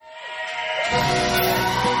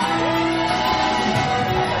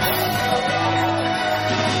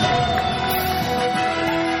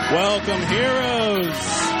Welcome, heroes.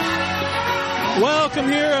 Welcome,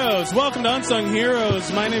 heroes. Welcome to Unsung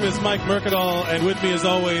Heroes. My name is Mike Mercadal, and with me, as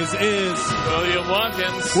always, is William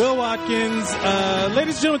Watkins. Will Watkins.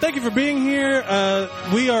 Ladies and gentlemen, thank you for being here.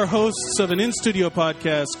 We are hosts of an in-studio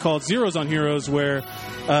podcast called Zeros on Heroes, where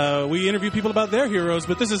we interview people about their heroes,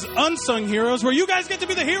 but this is Unsung Heroes, where you guys get to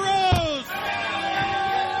be the heroes.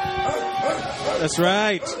 That's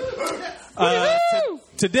right.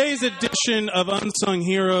 Today's edition of Unsung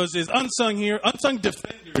Heroes is Unsung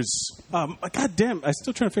Defenders. God damn, I'm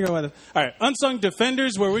still trying to figure out why. All right, Unsung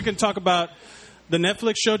Defenders, where we can talk about the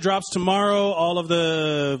Netflix show drops tomorrow. All of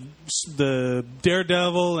the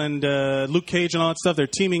Daredevil and Luke Cage and all that stuff. They're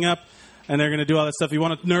teaming up, and they're going to do all that stuff. If you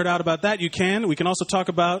want to nerd out about that, you can. We can also talk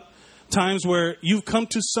about times where you've come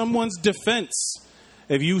to someone's defense.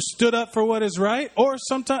 If you stood up for what is right, or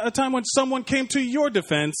a time when someone came to your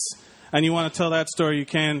defense, and you want to tell that story, you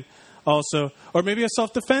can also. Or maybe a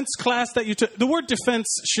self-defense class that you took. The word defense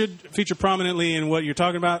should feature prominently in what you're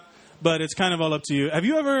talking about, but it's kind of all up to you. Have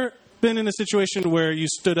you ever been in a situation where you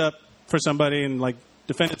stood up for somebody and, like,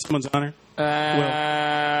 defended someone's honor?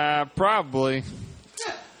 Probably.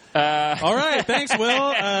 All right. Thanks,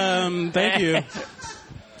 Will. Thank you.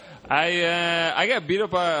 I got beat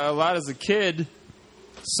up a lot as a kid.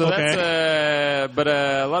 So okay. That's, but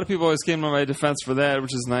a lot of people always came to my defense for that,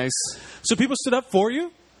 which is nice. So people stood up for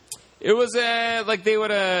you? It was like they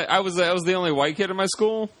would. I was the only white kid in my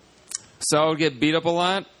school, so I would get beat up a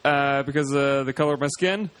lot because of the color of my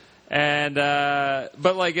skin. And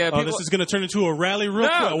but like, people, this is going to turn into a rally, real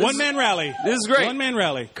quick. One-man rally. This is great. One-man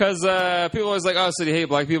rally. Because people always like, oh, so you hate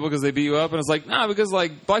black people because they beat you up, and it's like, nah, because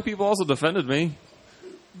like black people also defended me.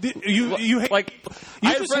 You hate, like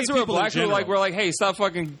I had friends who were black who were like, hey, stop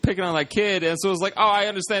fucking picking on that kid. And so it was like, oh, I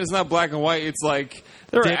understand it's not black and white. It's like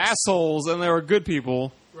there were assholes and there were good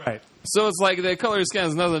people. Right. So it's like the color of your skin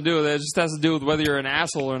has nothing to do with it. It just has to do with whether you're an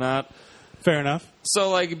asshole or not. Fair enough. So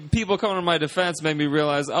like people coming to my defense made me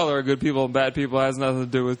realize, oh, there are good people and bad people. It has nothing to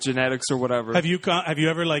do with genetics or whatever. Have you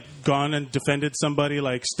ever like gone and defended somebody,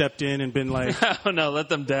 like stepped in and been like, oh no, let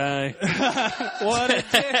them die. What a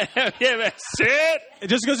dick. Yeah, that shit. It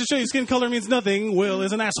just goes to show you skin color means nothing. Will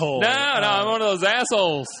is an asshole. No, I'm one of those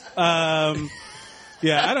assholes.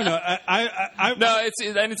 Yeah, I don't know. No, it's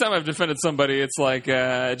anytime I've defended somebody, it's like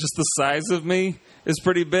just the size of me is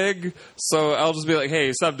pretty big. So I'll just be like,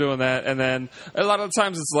 hey, stop doing that. And then a lot of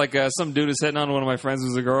times it's like some dude is hitting on one of my friends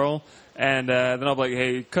who's a girl. And then I'll be like,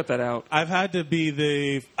 hey, cut that out.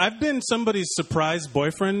 I've been somebody's surprise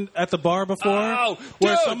boyfriend at the bar before. Oh,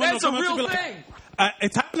 where dude, someone that's a real thing.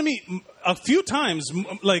 It's happened to me a few times,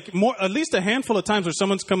 like at least a handful of times where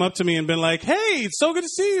someone's come up to me and been like, hey, it's so good to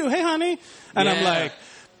see you. Hey, honey. And I'm like,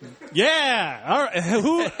 yeah, all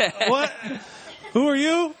right. What? Who are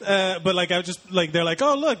you? But like, I just like, they're like,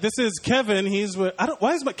 oh, look, this is Kevin.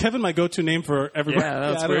 Why is Kevin my go-to name for everybody?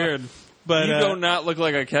 Yeah, that's weird. But you do not look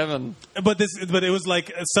like a Kevin. But it was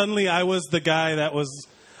like, suddenly I was the guy that was,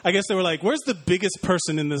 I guess they were like, where's the biggest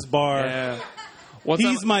person in this bar? Yeah.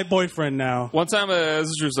 He's my boyfriend now. One time, this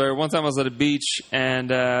is a true story. One time I was at a beach,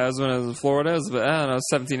 and I was when I was in Florida. I was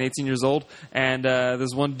 17, 18 years old, and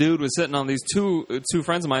this one dude was sitting on these two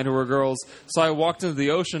friends of mine who were girls. So I walked into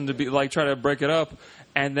the ocean to be like try to break it up,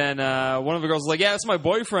 and then one of the girls was like, "Yeah, that's my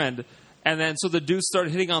boyfriend." And then so the dude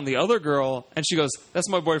started hitting on the other girl, and she goes, "That's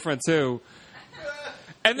my boyfriend too."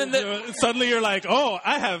 And then suddenly you're like, oh,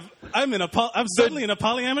 I'm suddenly in a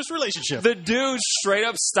polyamorous relationship. The dude straight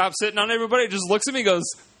up stops hitting on everybody, just looks at me and goes,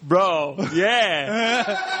 bro,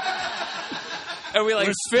 yeah. And we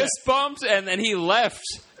like fist bumped, and then he left.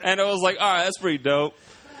 And I was like, all right, that's pretty dope.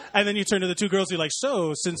 And then you turn to the two girls, you're like,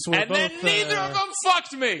 so, since we're both... And then neither of them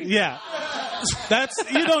fucked me. Yeah.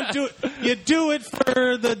 You don't do it. You do it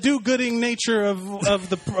for the do-gooding nature of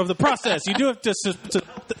the process. You do it to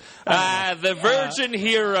the virgin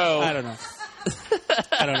hero. I don't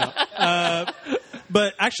know.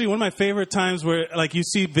 But actually, one of my favorite times where, like, you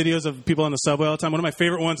see videos of people on the subway all the time, one of my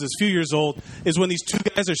favorite ones is a few years old, is when these two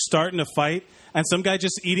guys are starting to fight, and some guy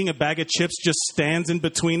just eating a bag of chips just stands in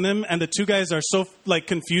between them, and the two guys are so, like,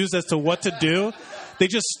 confused as to what to do. They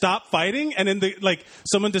just stop fighting, and then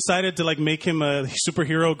someone decided to, like, make him a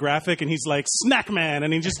superhero graphic, and he's like, Snack Man,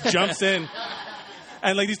 and he just jumps in.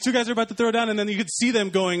 And, like, these two guys are about to throw down, and then you could see them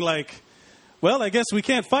going, like, well, I guess we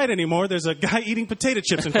can't fight anymore. There's a guy eating potato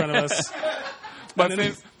chips in front of us.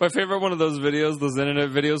 My favorite one of those videos, those internet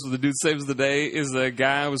videos where the dude saves the day, is a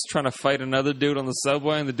guy was trying to fight another dude on the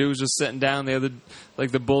subway, and the dude was just sitting down.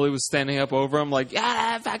 The bully was standing up over him, like,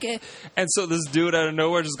 yeah, fuck it. And so this dude out of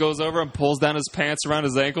nowhere just goes over and pulls down his pants around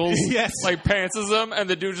his ankles. Yes. Like, pantses him, and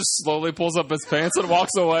the dude just slowly pulls up his pants and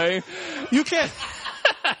walks away. You can't.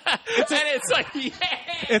 It's like, yeah.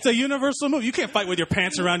 It's a universal move. You can't fight with your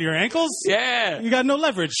pants around your ankles. Yeah. You got no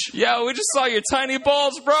leverage. Yo, we just saw your tiny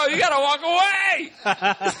balls, bro. You gotta walk away.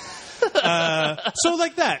 So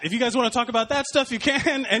like that. If you guys want to talk about that stuff, you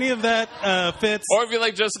can. Any of that fits. Or if you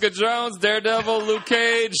like Jessica Jones, Daredevil, Luke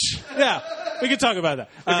Cage. Yeah, we can talk about that.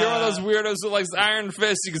 If you're one of those weirdos who likes Iron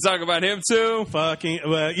Fist, you can talk about him too.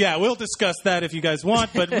 Yeah, we'll discuss that if you guys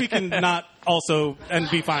want, but we can not also and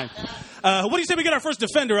be fine. What do you say we get our first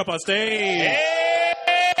defender up on stage?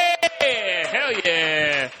 Hey, hell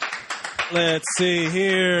yeah. Let's see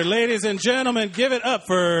here. Ladies and gentlemen, give it up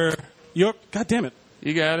for your... God damn it.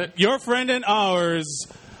 You got it. Your friend and ours,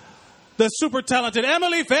 the super talented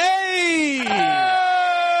Emily Faye.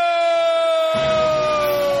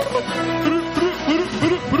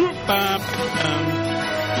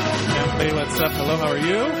 Emily, what's up? Hello, how are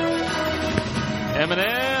you?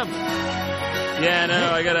 Eminem. Yeah,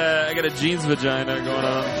 no, I got a jeans vagina going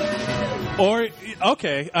on. Or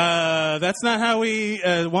okay, that's not how we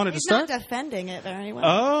wanted to start. He's not defending it very well.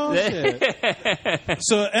 Oh shit!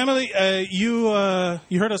 So Emily, you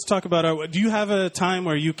heard us talk about do you have a time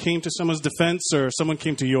where you came to someone's defense or someone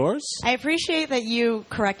came to yours? I appreciate that you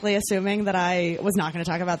correctly assuming that I was not going to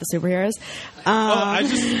talk about the superheroes.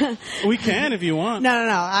 We can if you want. No.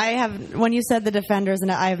 I have when you said the Defenders, and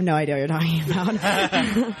I have no idea what you're talking about.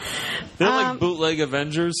 They're like bootleg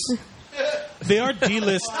Avengers. They are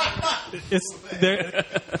D-list.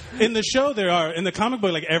 In the show. There are in the comic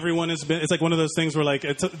book. Like everyone has been. It's like one of those things where like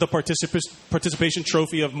it's the participation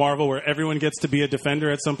trophy of Marvel, where everyone gets to be a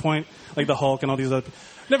defender at some point, like the Hulk and all these other.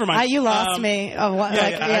 Never mind. You lost me. Oh, what?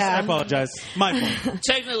 I apologize. My fault.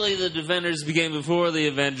 Technically, the Defenders began before the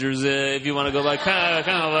Avengers. If you want to go back, kind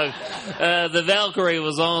of like the Valkyrie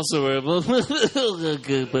was also a.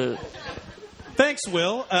 Thanks,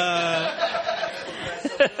 Will.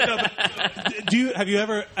 Have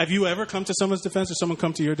you ever come to someone's defense or someone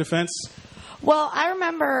come to your defense? Well, I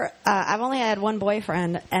remember I've only had one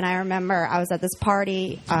boyfriend, and I remember I was at this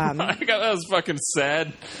party. That was fucking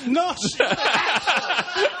sad. No. No,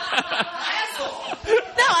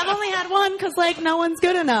 I've only had one because like no one's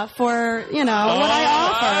good enough for what I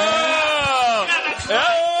offer.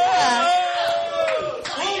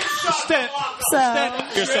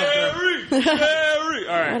 Stand yourself, girl.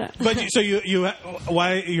 All right. But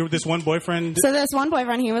why you're this one boyfriend? So this one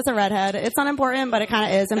boyfriend, he was a redhead. It's unimportant, but it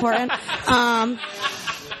kind of is important.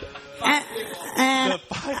 And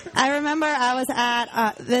I remember I was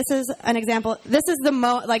at. This is an example. This is the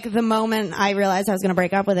moment I realized I was going to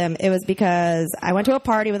break up with him. It was because I went to a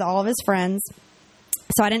party with all of his friends.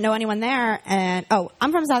 So I didn't know anyone there, and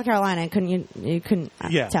I'm from South Carolina. You couldn't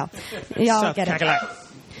tell. Y'all South get it. Carolina.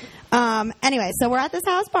 Anyway, so we're at this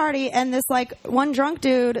house party, and this like one drunk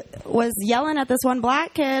dude was yelling at this one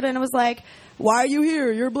black kid, and it was like, "Why are you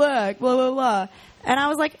here? You're black." Blah blah blah. And I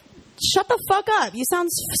was like, "Shut the fuck up! You sound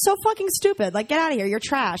so fucking stupid. Like, get out of here. You're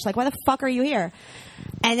trash. Like, why the fuck are you here?"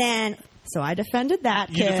 And then. So I defended that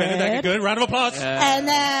kid. You defended that kid. Good. Round of applause. And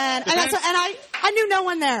then, I knew no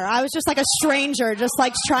one there. I was just like a stranger, just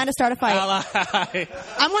like trying to start a fight.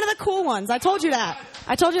 I'm one of the cool ones. I told you that.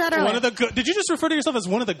 Earlier. One of the good. Did you just refer to yourself as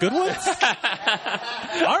one of the good ones?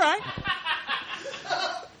 All right.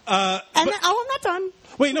 I'm not done.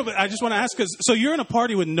 Wait, no, but I just want to ask because so you're in a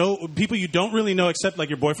party with no people you don't really know except like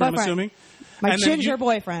your boyfriend. I'm assuming. My ginger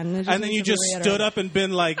boyfriend. And then you just stood up and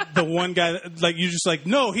been like the one guy, like you just like,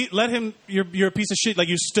 no, let him, you're a piece of shit. Like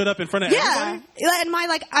you stood up in front of everybody? Yeah.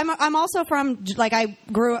 And I'm also from, like I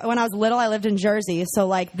grew, when I was little, I lived in Jersey. So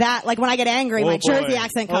like that, like when I get angry, my Jersey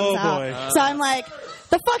accent comes out. So I'm like,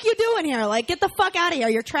 the fuck you doing here? Like, get the fuck out of here.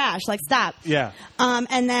 You're trash. Like, stop. Yeah.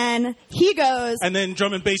 And then he goes. And then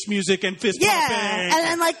drum and bass music and fist pumping. Yeah. And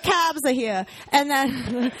then like cabs are here. And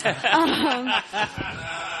then,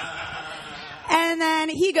 and then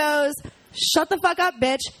he goes, "Shut the fuck up,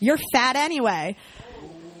 bitch. You're fat anyway."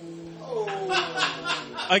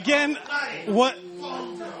 Again, what?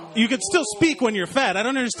 You can still speak when you're fat. I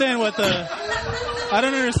don't understand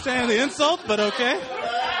the insult, but okay.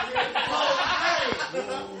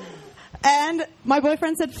 And my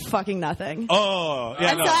boyfriend said fucking nothing. Oh,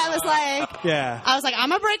 yeah. And so I was like, I'm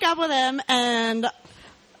gonna break up with him, and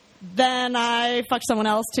then I fucked someone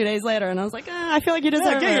else 2 days later, and I was like, I feel like you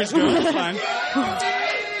deserve it. Yours, girl. It's fine.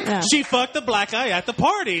 Yeah. She fucked the black guy at the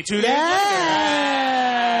party 2 days later.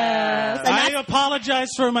 And apologize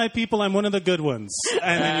for my people. I'm one of the good ones.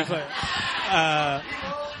 And then you play.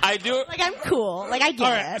 I do. Like, I'm cool. Like, I get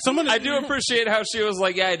All right, it. I do appreciate how she was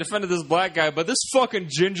like, yeah, I defended this black guy, but this fucking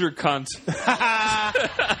ginger cunt.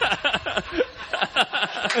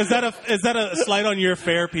 Is that a slight on your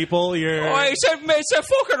fair people? Your Oh, it's a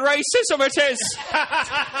fucking racism, it is.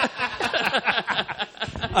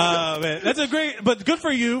 man, that's a great, but good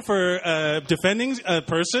for you for defending a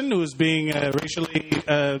person who's being racially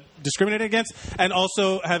discriminated against, and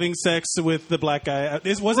also having sex with the black guy.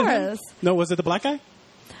 Wasn't him? course. No, was it the black guy?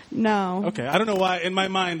 No. Okay, I don't know why. In my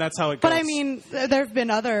mind, that's how it goes. But I mean, there have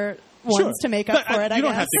been other ones to make up But, for it, you I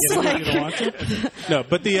don't guess. have to get into it if you don't want to. No,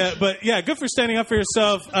 but yeah, good for standing up for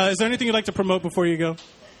yourself. Is there anything you'd like to promote before you go?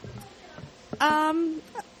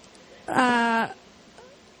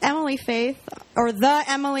 Emily Faith, or the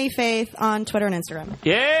Emily Faith on Twitter and Instagram.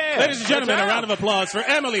 Yeah. Ladies and gentlemen, a round of applause for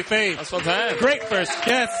Emily Faith. That's what time. Great first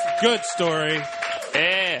guest. Good story.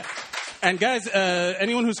 Yeah. And guys,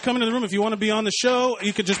 anyone who's coming to the room, if you want to be on the show,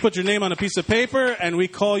 you could just put your name on a piece of paper and we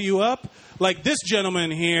call you up. Like this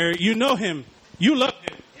gentleman here, you know him. You love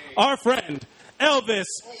him. Our friend, Elvis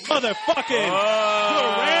motherfucking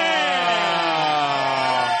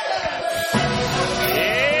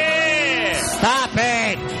Duran. Stop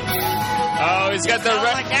it! Oh, he's got the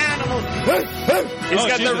red. Like animals. He's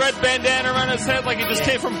got Jesus. the red bandana around his head like he just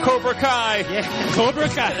came from Cobra Kai. Yeah. Cobra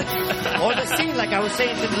Kai. Or the scene, like I was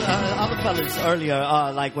saying to the other fellas earlier,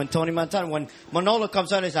 like when Tony Montana, when Manolo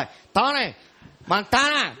comes on, he's like, Tony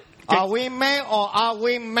Montana, are we made or are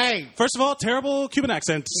we made? First of all, terrible Cuban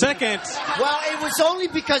accent. Second, Well, it was only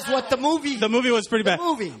because what the movie. the movie was pretty bad.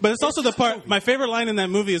 movie. But it's also the part, my favorite line in that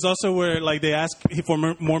movie is also where like they ask for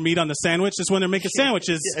more meat on the sandwich. It's when they're making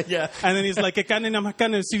sandwiches. Yeah. And then he's like, "Que carne na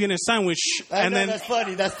carne si viene sandwich." I And know, then that's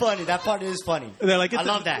funny. That's funny. That part is funny. they're like, I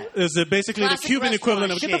love that. It's basically Classic the Cuban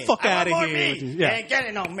equivalent of restaurant "Get the shit. fuck I out of want more here." meat. Yeah. And get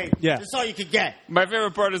it on me. Yeah. That's all you could get. My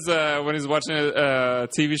favorite part is when he's watching a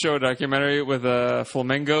TV show, a documentary with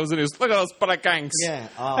flamingos, and he's look at those parakangs. Yeah.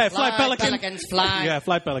 Hey, fly pelicans. Fly. Yeah,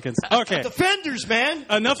 fly pelicans. Okay. Defenders, man.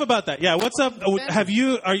 Enough about that. Yeah, what's up? Have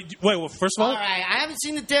you? Wait. Well, first of all, All right, I haven't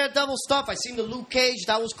seen the Daredevil stuff. I seen the Luke Cage.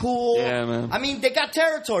 That was cool. Yeah, man. I mean, they got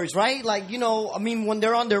territories, right? Like, you know, I mean, when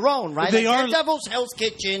they're on their own, right? They like are- Daredevil's Hell's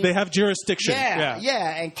Kitchen. they have jurisdiction. yeah.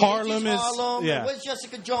 And Cage Harlem is- Harlem. yeah. Where's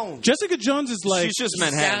Jessica Jones? Jessica Jones is like She's just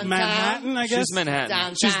Manhattan. Manhattan, I guess. She's Manhattan.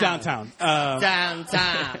 Downtown. She's downtown.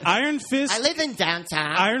 Downtown. Iron Fist. I live in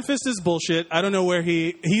downtown. Iron Fist is bullshit. I don't know where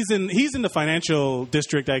he's in the financial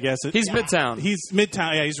district, I guess. He's Midtown. He's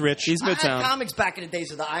Midtown. Yeah, he's rich. He's I had Midtown. comics back in the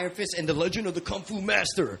days of the Iron Fist and the Legend of the Kung Fu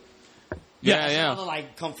Master. Yeah, That's yeah. another,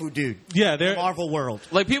 like Kung Fu dude. yeah, The they're Marvel world.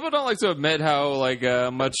 Like people don't like to admit how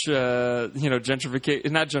much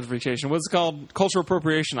gentrification, not gentrification. What's it called? Cultural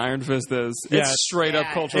appropriation. Iron Fist is. Yeah. It's straight up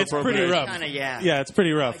Yeah, cultural it's pretty appropriation. rough. Kinda, yeah. Yeah, it's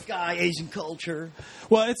pretty rough. Guy, Asian culture.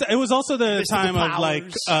 Well, it was also the Fist of time the of like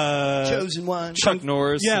Powers, Chosen One. Chuck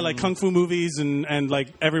Norris. yeah, and- like kung fu movies and like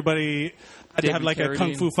everybody had to David have like a Carradine.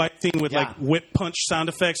 kung fu fight scene with Yeah. like whip punch sound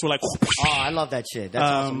effects. Where like Oh, I love that shit. That's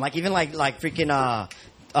awesome. Like even like freaking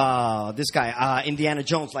this guy Indiana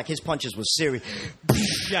Jones. Like his punches was serious.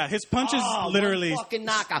 yeah, his punches Oh, literally one fucking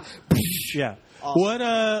knockout. yeah. Awesome.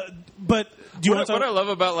 What but do you want to What I love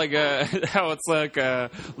about like how it's like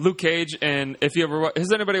Luke Cage, and if you ever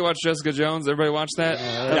has anybody watched Jessica Jones? Everybody watch that?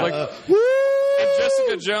 Like, in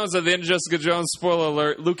Jessica Jones, at the end of Jessica Jones, spoiler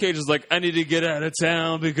alert, Luke Cage is like, I need to get out of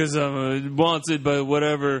town because I'm wanted by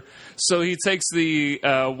whatever. So he takes the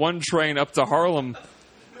one train up to Harlem.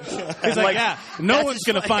 He's like, yeah, no one's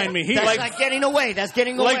gonna find me here. That's like getting away. That's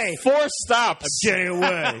getting away. Like 4 stops. Getting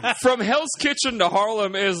away. From Hell's Kitchen to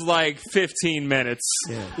Harlem is like 15 minutes.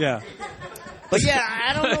 Yeah. But yeah,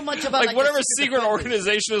 I don't know much about Like whatever the secret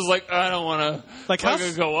organization is like, I don't want to Like, how-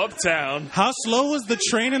 go uptown. How slow was the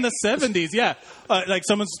train in the 70s? Yeah. Like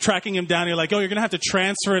someone's tracking him down. You're like, oh, you're going to have to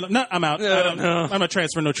transfer. No, I'm out. Yeah, I don't no. I'm not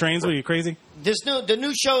transferring no trains. What are you, crazy? the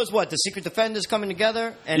new show is what? The Secret Defenders coming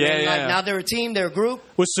together, and Yeah, then like yeah. now they're a team, they're a group.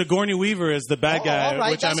 With Sigourney Weaver as the bad guy, all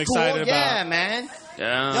right, which that's I'm excited cool. about. Yeah, man.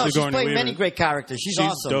 Yeah. No, she's Sigourney played Weaver. many great characters. She's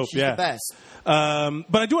awesome. dope, She's yeah. the best.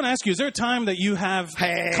 But I do want to ask you, is there a time that you have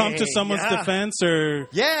come to someone's yeah. defense or...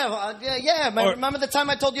 Yeah. Man, Or- remember the time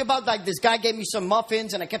I told you about like this guy gave me some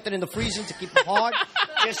muffins and I kept it in the freezer to keep it hard,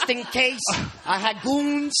 just in case I had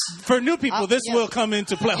goons. For new people, this yeah. will come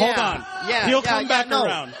into play. Hold on. Yeah, He'll come back no.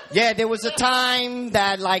 around. Yeah, there was a time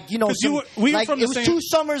that, like, you know, 'Cause you were- we were like, from the it was same- 2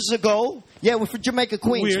 summers ago. Yeah, we're from Jamaica,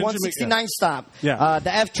 Queens, We're in 169 stop. Yeah.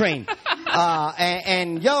 The F train.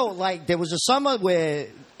 And yo, like, there was a summer where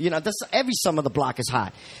You know, that's every summer the block is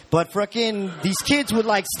hot. But frickin' these kids were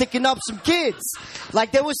like sticking up some kids.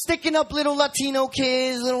 Like they were sticking up little Latino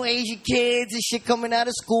kids, little Asian kids and shit coming out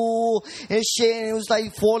of school and shit. And it was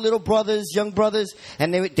like 4 little brothers, young brothers.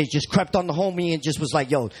 And they just crept on the homie and just was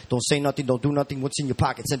like, yo, don't say nothing, don't do nothing. What's in your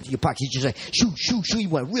pockets? Empty your pockets. He just like, shoot. He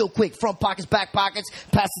went real quick. Front pockets, back pockets.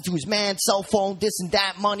 Passed it to his man, cell phone, this and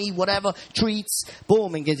that, money, whatever, treats.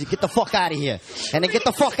 Boom, and get the fuck out of here. And then get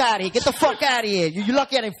the fuck out of here. Get the fuck out of here. You're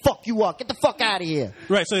lucky I didn't fuck you up. Get the fuck out of here.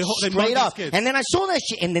 Right, so they Straight mugged up. these kids. And then I saw that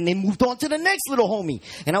shit, and then they moved on to the next little homie.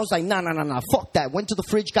 And I was like, nah, fuck that. Went to the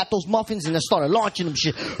fridge, got those muffins, and I started launching them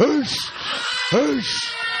shit.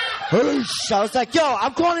 I was like, yo,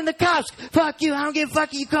 I'm calling the cops. Fuck you. I don't give a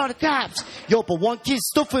fuck. You call the cops. Yo, but one kid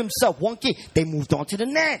stood for himself. One kid. They moved on to the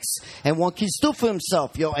next. And one kid stood for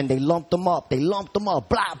himself, yo. And they lumped him up. Blah,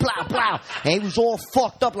 blah, blah. And he was all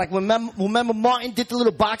fucked up. Like, remember Martin did the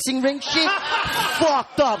little boxing ring shit?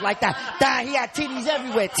 Fucked up like that. He had titties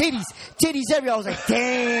everywhere. Titties everywhere. I was like,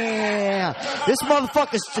 damn.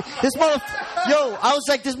 Yo, I was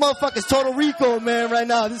like, this motherfucker's Total Rico, man, right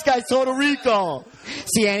now. This guy's Total Rico.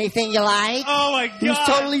 See anything you like? Oh my God. He was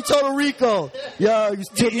totally Total Rico. Yo, he was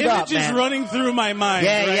tittied up, The image is running through my mind.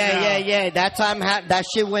 Yeah. That time, that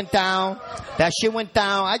shit went down.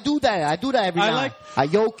 I do that every night. I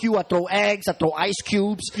yoke you, I throw eggs, I throw ice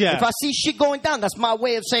cubes. Yeah. If I see shit going down, that's my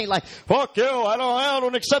way of saying like, fuck you, I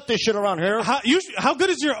don't accept this shit around here. How good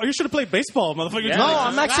is you should have played baseball, motherfucker. Yeah. No,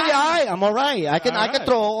 I'm actually alright. I'm alright. I can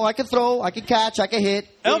throw, I can catch, I can hit.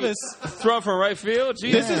 Elvis, Throw it from right field.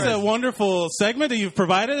 Jeez. this is a wonderful segment that you've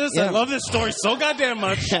provided us. Yeah. I love this story so goddamn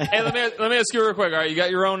much. Hey, let me ask you real quick. All right, you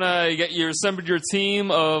got your own. You assembled your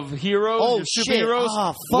team of heroes, Oh, your shit. superheroes.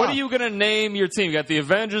 Oh, What fuck. are you gonna name your team? You got the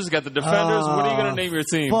Avengers, you got the Defenders. What are you gonna name your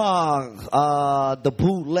team? Fuck, the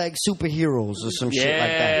bootleg superheroes or some shit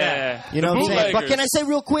like that. Yeah. You know The what I'm saying? But bootleggers. can I say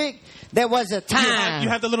real quick? There was a time. You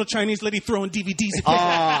have the little Chinese lady throwing DVDs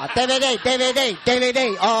at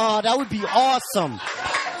DVD. Oh, that would be awesome.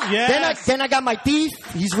 Yes. Then I got my thief.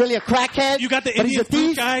 He's really a crackhead. You got the but he's Indian a thief.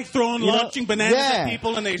 food guy throwing, You know? launching bananas Yeah. at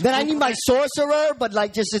people, and they. Then I need my sorcerer, but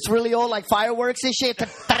like just it's really all like fireworks and shit. Oh,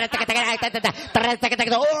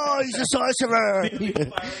 he's a sorcerer.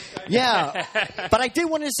 Yeah, but I did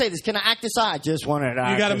want to say this. Can I act this out? I just wanted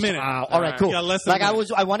to. You got a minute. All right, cool. You got less than Like a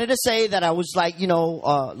minute. I wanted to say that I was like,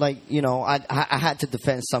 I had to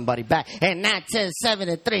defend somebody back. And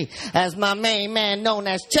 1973, as my main man known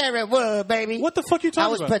as Cherry Wood, baby. What the fuck you I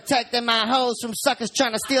talking was about? protecting my hoes from suckers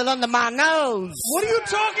trying to steal under my nose. What are you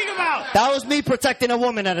talking about? That was me protecting a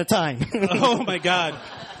woman at a time. Oh my God!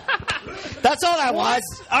 That's all that was.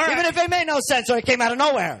 All right. Even if it made no sense or it came out of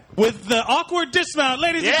nowhere. With the awkward dismount,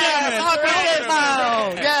 ladies and gentlemen.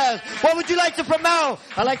 Yes. What would you like to promote?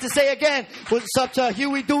 I'd like to say again, what's up to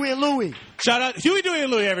Huey, Dewey, and Louie? Shout out Huey, Dewey,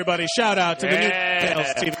 and Louie, everybody! Shout out to the new Yeah. Tales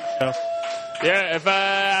TV show. Yeah, if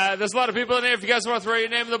there's a lot of people in there, if you guys want to throw your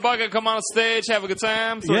name in the bucket, come on stage, have a good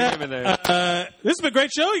time, throw your name in there. This has been a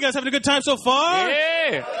great show. You guys having a good time so far?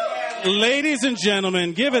 Yeah. Ladies and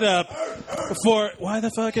gentlemen, give it up for... Why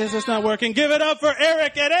the fuck is this not working? Give it up for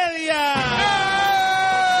Eric and Elia!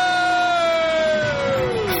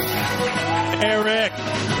 Eric.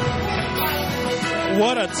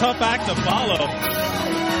 What a tough act to follow.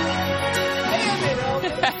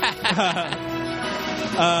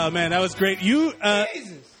 Man, that was great. You are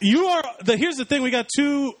here's the thing. We got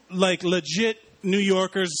two like legit New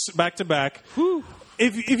Yorkers back to back.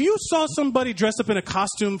 If you saw somebody dressed up in a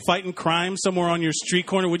costume fighting crime somewhere on your street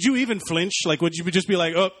corner, would you even flinch? Like, would you just be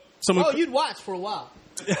like, oh, someone? Oh, you'd watch for a while.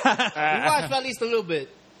 You'd watch for at least a little bit.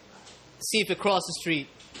 See if it crosses the street.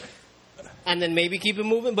 And then maybe keep it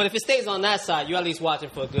moving. But if it stays on that side, you at least watch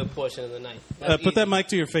it for a good portion of the night. Put that mic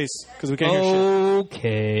to your face because we can't hear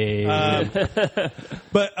Okay. shit.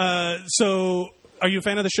 So, are you a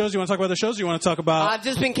fan of the shows? You want to talk about the shows? Or you want to talk about? I've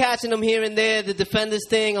just been catching them here and there. The Defenders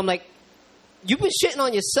thing. I'm like, you've been shitting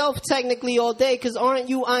on yourself technically all day because aren't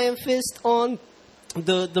you Iron Fist on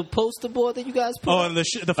the poster board that you guys put? Oh, and the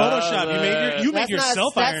Photoshop. You made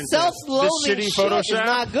yourself Iron That Fist. self-loathing The shitty shit is Photoshop?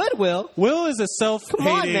 not good, Will. Will is a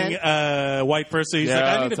self-hating man. white person. He's Yeah, like,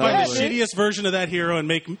 I need to find the totally. shittiest version of that hero and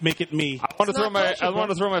make it me. I want to It's throw not I touchable. want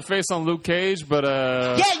to throw my face on Luke Cage, but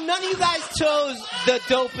Yeah, none of you guys chose the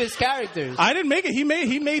dopest characters. I didn't make it. He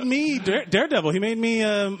made me Daredevil. He made me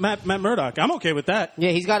Matt Murdock. I'm okay with that.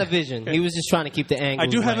 Yeah, he's got a vision. He was just trying to keep the angle. I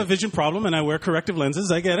do have a vision problem, and I wear corrective lenses.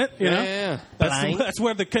 I get it. You know? yeah. Blind. That's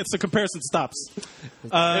where the comparison stops.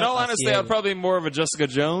 In all honesty, you. I'm probably more of a Jessica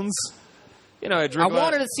Jones. You know, I I drink a lot.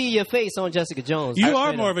 wanted to see your face on Jessica Jones. You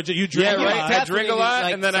are more of a you drink Yeah, a right. lot. I drink a lot,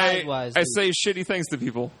 Like, and then size-wise, I dude. say shitty things to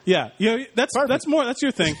people. Yeah, that's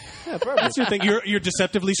your thing. That's your thing. You're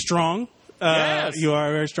deceptively strong. Yes. You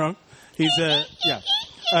are very strong. He's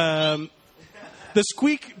the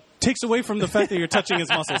squeak takes away from the fact that you're touching his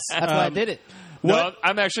muscles. That's why I did it. No, What?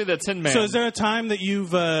 I'm actually the Tin Man. So, is there a time that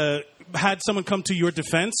you've had someone come to your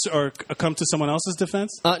defense or come to someone else's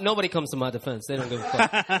defense? Nobody comes to my defense. They don't give a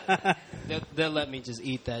fuck. They'll let me just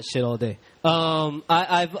eat that shit all day.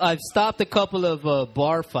 I've stopped a couple of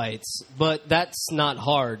bar fights, but that's not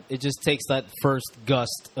hard. It just takes that first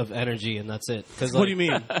gust of energy, and that's it. 'Cause, What do you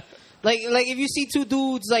mean? Like if you see two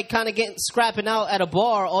dudes like kind of getting scrapping out at a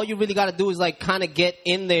bar, all you really got to do is like kind of get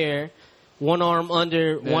in there, one arm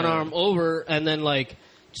under, one arm over, and then like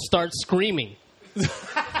start screaming.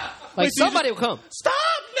 Like somebody will come. Stop!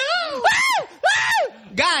 No! Woo! Woo!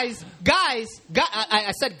 Guys,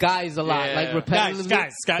 I said guys a lot, Yeah. like repetitively.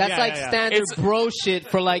 Guys, That's yeah, like yeah. standard It's- bro shit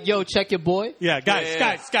for like, yo, check your boy. Yeah, guys,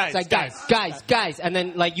 Yeah. It's like guys, and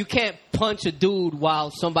then like you can't punch a dude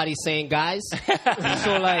while somebody's saying guys.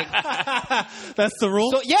 So like, That's the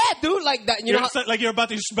rule. so yeah, dude, like that. You know, Like you're about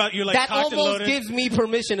to you're like that cocked and almost loaded. gives me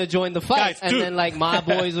permission to join the fight, Guys, and dude. then like my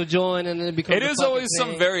boys will join, and then it becomes. It a is fucking always some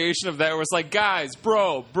thing. variation of that where it's like, guys,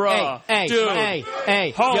 bro, bruh, Hey, dude, hey,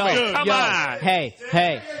 homie, yo, come yo, on. hey,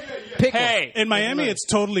 pick one. hey. In Miami, it's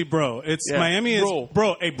totally bro. It's Yeah. Miami is Bro.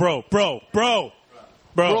 bro. Hey, bro.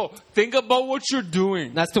 Bro, think about what you're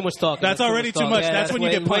doing. That's too much talking. That's already too much. Yeah, That's when you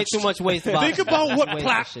way, get punched. Way too much waste. Think about what waste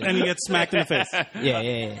clap, shit. and you get smacked in the face.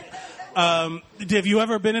 Yeah. Have you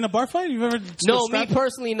ever been in a bar fight? You've ever No, me scrapped?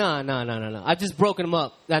 personally, no. I've just broken them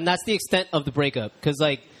up, and that's the extent of the breakup. Because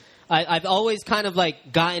like, I've always kind of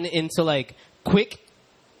like gotten into like quick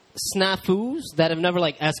snafus that have never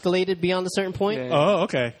like escalated beyond a certain point. Yeah. Oh,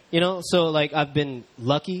 okay. You know, so like I've been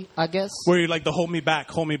lucky, I guess. Where you're like the hold me back,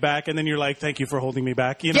 and then you're like, thank you for holding me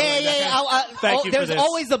back. You know, Yeah, like that yeah. kind of- Thank you for There's this.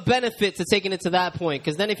 always a benefit to taking it to that point,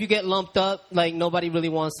 because then if you get lumped up, like nobody really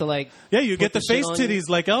wants to like. Yeah, you get put the shit face on you. titties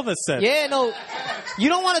like Elvis said. Yeah, no, you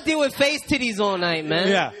don't want to deal with face titties all night, man.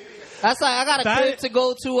 Yeah. That's like I got a That- crib to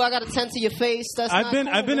go to. I got to tend to your face. That's I've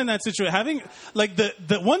been in that situation. Having like the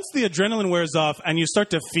once the adrenaline wears off and you start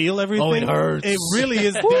to feel everything, Oh, it hurts. It really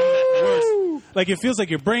is damn worse. Like it feels like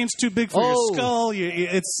your brain's too big for your Oh. skull.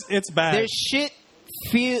 It's bad. There's shit.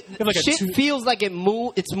 have like a Shit two- feels like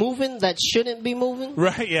it's moving that shouldn't be moving.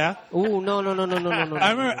 Right? Yeah. Ooh, no. I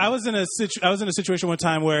remember I was in a situation one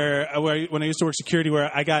time where when I used to work security where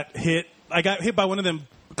I got hit by one of them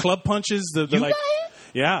club punches. The You like, got hit?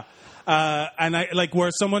 yeah. And I like where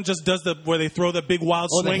someone just does where they throw the big wild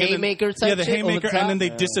Oh, the swing, and then- haymaker type yeah, the shit over haymaker, top? and then they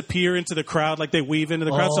disappear into the crowd, like they weave into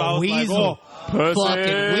the crowd. So I was weasel. like,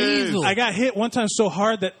 Fucking weasel. I got hit one time so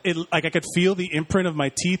hard that I could feel the imprint of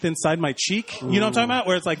my teeth inside my cheek. You know what I'm talking about?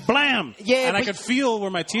 Where it's like blam, Yeah, and I but- could feel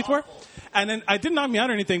where my teeth were. And then I didn't knock me out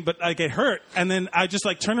or anything, but I get hurt. And then I just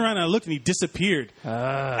like turned around and I looked, and he disappeared.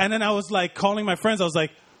 And then I was like calling my friends. I was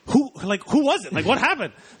like, who was it? Like, what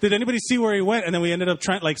happened? Did anybody see where he went? And then we ended up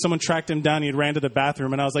someone tracked him down. He had ran to the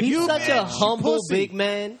bathroom, and I was like, He's you such a bitch, humble pussy. big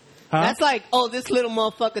man. Huh? That's like, oh, this little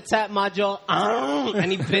motherfucker tapped my jaw,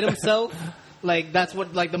 and he bit himself. Like that's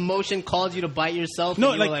what like the motion caused you to bite yourself.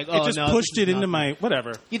 No, and you were like, oh, it just no, pushed this it is into nothing. my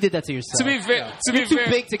whatever. You did that to yourself. To be fair, You're too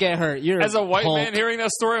big to get hurt. You're as a white punk. man hearing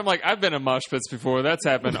that story, I'm like, I've been in mosh pits before. That's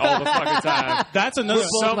happened all the fucking time. That's another.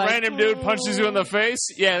 Some like, random dude punches you in the face.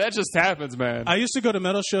 Yeah, that just happens, man. I used to go to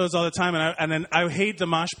metal shows all the time, and then I hate the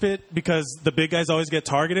mosh pit because the big guys always get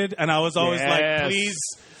targeted, and I was always Yes.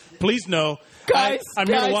 like, please no. Guys, I'm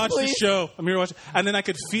here to guys, watch please. the show. I'm here to watch, and then I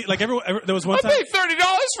could feel like there was one I time. paid $30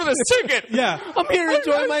 for this ticket. Yeah, I'm here to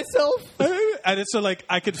enjoy myself. and it's so like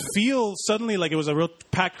I could feel suddenly like it was a real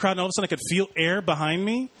packed crowd, and all of a sudden I could feel air behind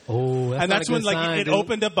me, Oh, and that's when like it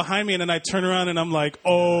opened up behind me, and then I turn around and I'm like,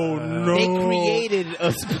 oh no! They created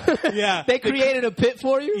a Yeah. They created a pit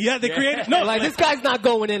for you. Yeah, they created no. Like this guy's not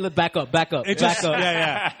going in. Look, back up. It just, back up.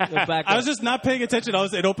 yeah. Look, back I was up. just not paying attention.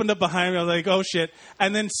 It opened up behind me. I was like, oh shit.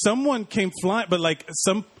 And then someone came flying, but like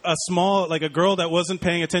a small, like a girl that wasn't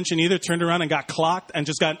paying attention either turned around and got clocked and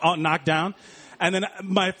just got knocked down. And then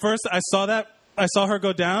I saw her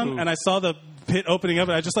go down and I saw the pit opening up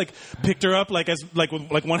and I just like picked her up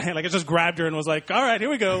with one hand, like I just grabbed her and was like, all right, here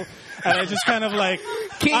we go. And I just kind of like,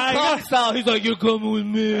 King Kong style. He's like, you're coming with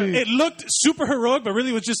me. it looked super heroic, but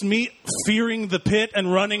really was just me fearing the pit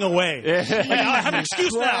and running away. Like, I have an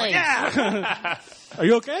excuse now. Christ. Yeah. Are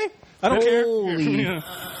you okay? I don't Holy care.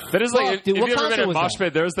 That is like, Fuck, if dude, you what ever been concert in a was mosh that?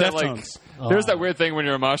 pit, there's that like, Deftones. there's that weird thing when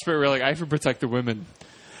you're in a mosh pit where you're like, I have to protect the women.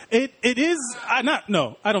 It is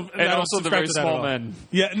no. I don't. And I don't also the subscribe very to that small at all. men.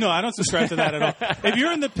 Yeah, no, I don't subscribe to that at all. If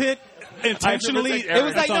you're in the pit, intentionally. It was It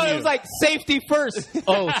was like, it's on no, you. it was like safety first.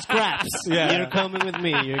 Oh, scraps. Yeah. You're coming with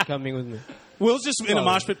me. You're coming with me. Will's just in a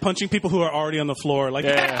mosh pit punching people who are already on the floor. Like,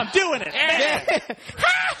 Yeah. I'm doing it.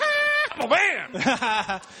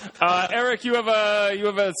 Bam! Eric, you have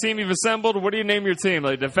a team you've assembled. What do you name your team?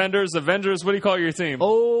 Like Defenders, Avengers? What do you call your team?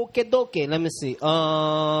 Okay, dokie. Let me see.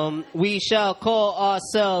 We shall call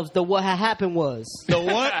ourselves the What Had Happened Was. The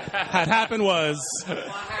what had happened was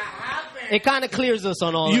It kind of clears us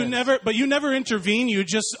on all you that. never intervene. You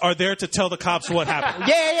just are there to tell the cops what happened.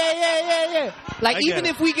 Yeah. Like, I get even it.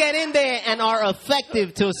 if we get in there and are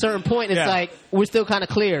effective to a certain point, it's Yeah. like we're still kind of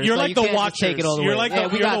clear. You're So like you the can't just watchers. take it all the You're way. like Yeah, the,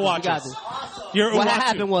 we you're got the this, we got watchers. this. You're What watching.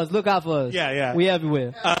 happened was, look out for us. Yeah. We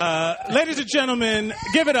everywhere. Ladies and gentlemen,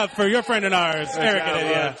 give it up for your friend and ours, Eric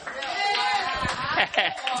and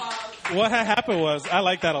What had happened was, I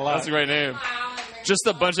like that a lot. That's a great name. Just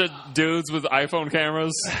a bunch of dudes with iPhone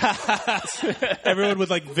cameras. Everyone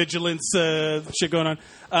with like vigilance shit going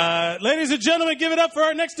on. Ladies and gentlemen, give it up for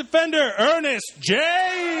our next defender, Ernest J.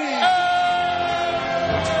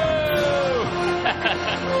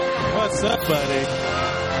 What's up, buddy?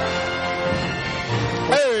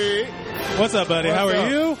 Hey, What's up, buddy? How What's are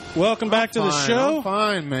up? you? Welcome back to the fine. show. I'm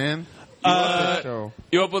fine, man. Show.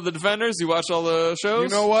 You up with the Defenders? You watch all the shows? You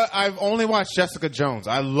know what? I've only watched Jessica Jones.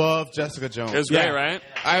 I love Jessica Jones. It was Yeah. great, right?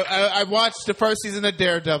 I watched the first season of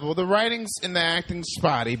Daredevil. The writings and the acting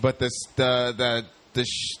spotty, but the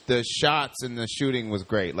shots and the shooting was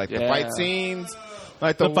great. Like the Yeah. fight scenes,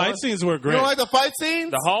 like The fight scenes were You great. don't like the fight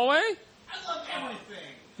scenes? The hallway?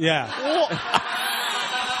 Yeah.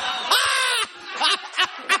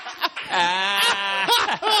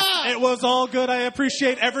 It was all good. I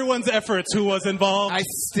appreciate everyone's efforts who was involved. I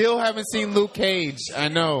still haven't seen Luke Cage. I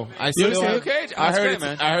know. I You still haven't seen have- Luke Cage? Oh, I that's heard great, it's,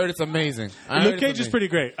 man. I heard it's amazing. Luke Cage is pretty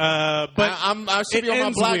great. But I should it be on my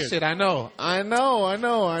ends black weird. shit. I know. I know.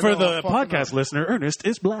 For I'm the fucking podcast up. listener, Ernest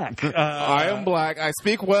is black. I am black. I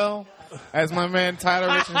speak well, as my man Tyler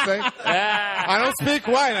Richardson say. I don't speak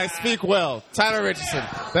white. I speak well. Tyler Richardson.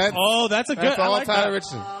 That's Oh, that's a good. that's I all like Tyler that.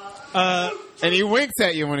 Richardson. Uh, And he winks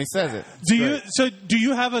at you when he says it. do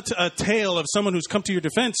you have a tale of someone who's come to your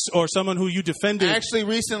defense or someone who you defended? Actually,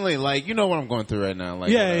 recently, like, you know what I'm going through right now.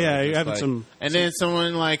 Like, Yeah, whatever, yeah, you're just, having like- some- And then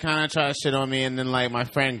someone, like, kind of tried to shit on me, and then, like, my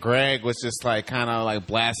friend Greg was just, like, kind of, like,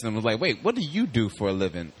 blasting him. Was like, wait, what do you do for a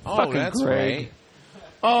living? Oh, Fucking that's Greg. right.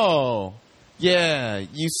 Oh, yeah,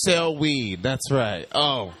 you sell weed. That's right.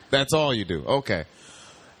 Oh, that's all you do. Okay.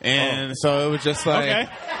 And so it was just like... Okay.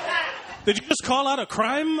 Did you just call out a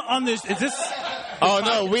crime on this? Is this? Oh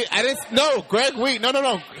no, I didn't. No, Greg Wheat. No,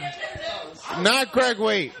 not Greg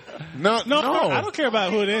Wheat. No. I don't care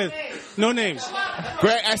about who it is. No names.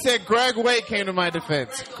 Greg. I said Greg Wade came to my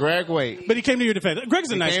defense. Greg Wade. But he came to your defense.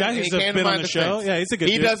 Greg's a nice guy. He's been on the show. Yeah, he's a good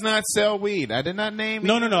He dude. does not sell weed. I did not name.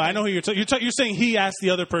 No. I know who you're. You're saying he asked the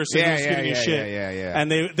other person Yeah, who's yeah, giving you yeah, shit. yeah.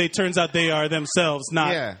 And they turns out they are themselves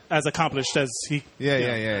not Yeah. as accomplished as he.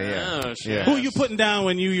 Yeah. Oh, shit. Yeah. Who are you putting down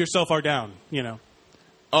when you yourself are down? You know.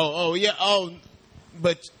 Oh, yeah. Oh,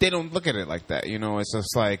 but they don't look at it like that. You know, it's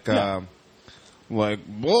just like. Like,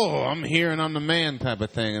 whoa, I'm here and I'm the man type of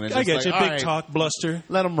thing, and it's I just get like, you. all Big right, talk, bluster.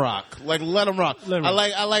 let them rock. Like, let them rock. Let 'em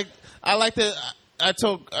rock. I like the. I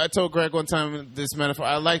told Greg one time this metaphor.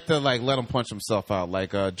 I like to like let him punch himself out,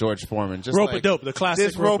 like George Foreman. Just Rope a like, dope, the classic.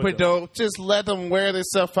 Just rope a dope. Just let them wear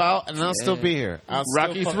themselves out, and I'll still be here. I'll still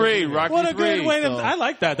Rocky fucking 3, be here. Rocky What a 3. good way to. so- I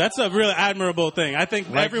like that. That's a really admirable thing. I think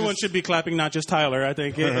Like everyone this- should be clapping, not just Tyler. I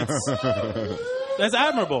think it's that's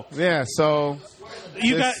admirable. Yeah. So.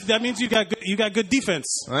 That means you got good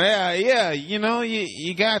defense. Yeah. You know,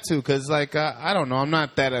 you got to, because like I don't know, I'm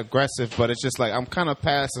not that aggressive, but it's just like I'm kind of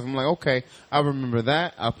passive. I'm like, okay, I'll remember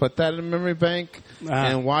that. I'll put that in the memory bank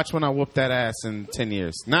and watch when I whoop that ass in 10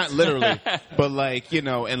 years. Not literally, but like, you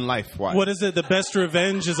know, in life. Watch. What is it? The best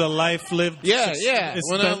revenge is a life lived. Yeah. It's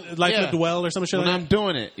When life lived well, or some shit when like I'm that.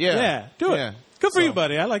 doing it. Yeah, do it. Yeah. Good for So- you,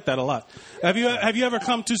 buddy. I like that a lot. Have you ever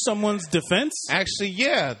come to someone's defense? Actually,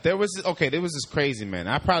 yeah, there was this crazy man.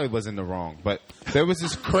 I probably was in the wrong, but there was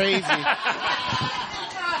this crazy.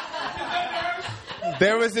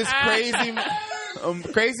 There was this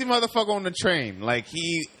crazy motherfucker on the train. Like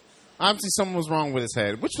obviously something was wrong with his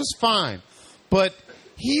head, which was fine, but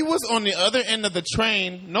he was on the other end of the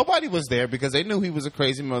train. Nobody was there because they knew he was a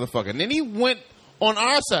crazy motherfucker. And then he went on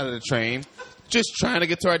our side of the train, just trying to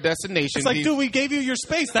get to our destination. It's like, dude, we gave you your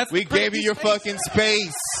space. We gave you your fucking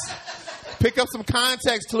space. Pick up some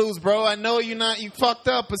context clues, bro. I know you fucked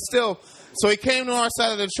up, but still. So he came to our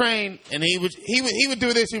side of the train, and he would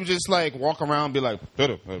do this. He would just like walk around and be like,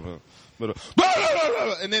 and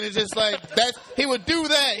then it's just like that. He would do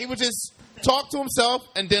that. He would just talk to himself,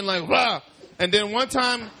 and then like, rah. And then one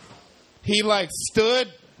time, he like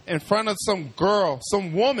stood in front of some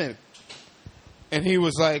woman, and he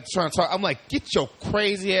was like trying to talk. I'm like, get your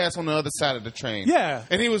crazy ass on the other side of the train. Yeah.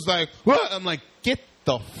 And he was like, what? I'm like, get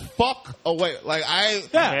the fuck away. Like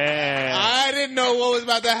I didn't know what was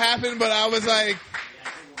about to happen, but I was like,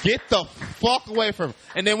 get the fuck away from him.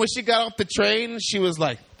 And then when she got off the train, she was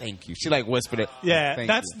like, thank you. She like whispered it. Yeah, "Thank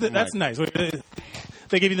that's you." that's nice.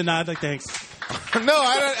 They give you the nod, like thanks. No,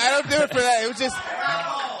 I don't do it for that. It was just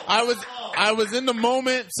I was in the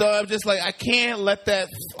moment, so I'm just like, I can't let that.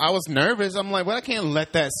 I was nervous. I'm like, well, I can't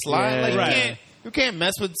let that slide. Yeah. Like Right. you can't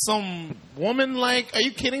mess with some woman. Like, are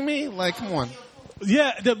you kidding me? Like, come on.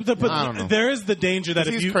 Yeah, but I don't know. there is the danger that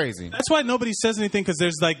if He's you crazy. That's why nobody says anything, because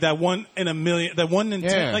there's like that 1 in a million, that 1 in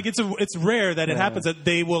 10. Yeah. Like it's rare that it happens that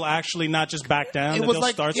they will actually not just back down. It that was they'll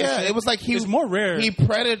like, start some yeah, shit. it was like It's more rare. He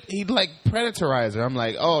like predatorized her. I'm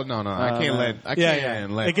like, oh no, I can't let. I Yeah,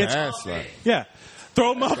 can't yeah. let It gets- that slide. Yeah.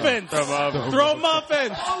 Throw muffins. Throw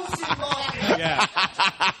muffins. Yeah.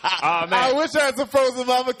 Oh, man. I wish I had some frozen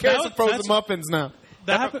lava cakes That- and frozen that's- muffins now.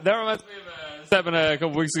 That happened. That reminds me of this happened a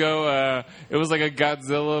couple weeks ago. It was like a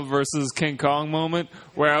Godzilla versus King Kong moment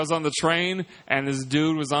where I was on the train and this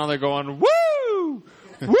dude was on there going, woo!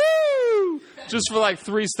 Woo! Just for like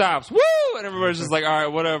 3 stops. Woo! And everybody's just like, all right,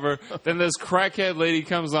 whatever. Then this crackhead lady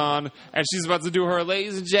comes on and she's about to do her,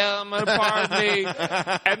 ladies and gentlemen, pardon me.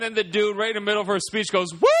 And then the dude right in the middle of her speech goes,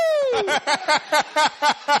 woo!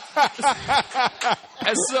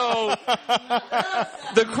 And so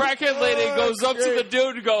the crackhead lady goes up to the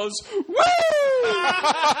dude and goes, woo!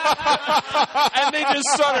 And they just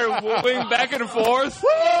started whooping back and forth.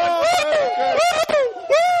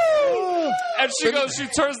 And she goes, she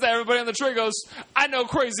turns to everybody on the train and goes, I know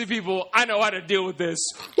crazy people. I know how to deal with this.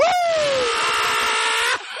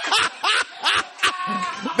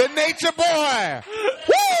 The Nature Boy.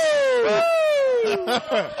 Woo!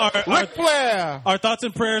 Ric Flair. Our thoughts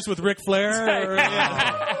and prayers with Ric Flair.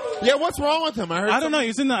 Yeah, what's wrong with him? I don't know.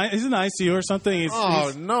 He's in the ICU or something.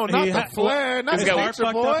 No, not the Flair. Not He's the got Nature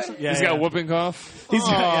heart Boy. fucked up. Yeah, He's got whooping cough. He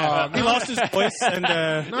lost his voice and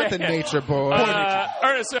Not the Nature Boy.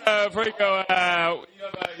 Ernest, before you go, you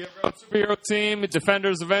have your own superhero team,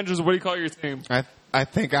 Defenders, Avengers. What do you call your team? I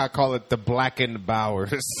think I call it the Blackened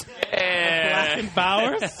Bowers. Blackened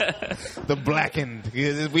Bowers. The Blackened.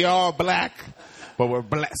 We all black, but we're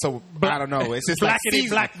black. So I don't know. It's just like Blackity,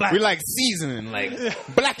 seasoning. black. We like seasoning, like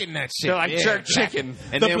blacken that shit. They're like jerk blacken. chicken.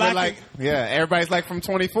 And The then blacken- we're like, yeah, everybody's like from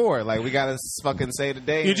 24. Like we gotta fucking say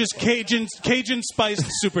today. You're just Cajun spiced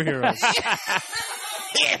superheroes.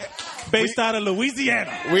 Based out of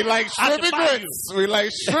Louisiana. we like shrimp and Bayou. grits. We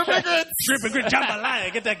like shrimp and grits. Shrimp and grit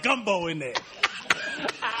jambalaya. Get that gumbo in there.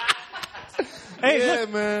 Hey, Yeah, look,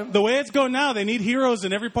 man. the way it's going now, they need heroes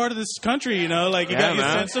in every part of this country, you know? Like, you Yeah, got you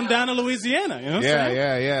man. send some down to Louisiana, you know what I'm saying?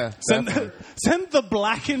 Yeah. Send the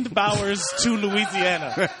Blackened Bowers to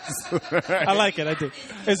Louisiana. I like it, I do.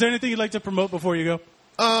 Is there anything you'd like to promote before you go?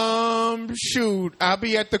 Shoot, I'll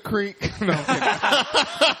be at the creek. No, I'm kidding.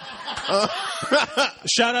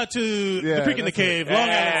 Shout out to the Creek in the that's Cave, Long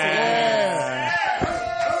Island.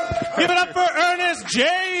 Give it up for Ernest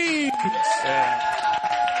James.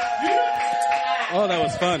 Oh, that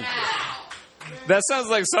was fun. That sounds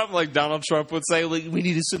like something like Donald Trump would say. Like, we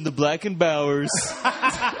need to send the Blackened Bowers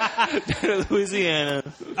to Louisiana.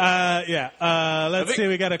 Let's see.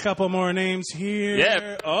 We got a couple more names here.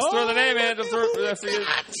 Yeah, just throw the name in. Just throw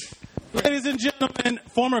Ladies and gentlemen,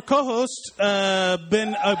 former co-host,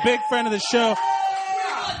 been a big friend of the show.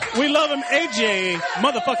 We love him, AJ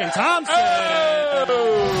motherfucking Thompson.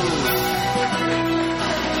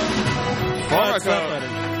 What's up, buddy?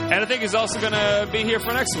 And I think he's also going to be here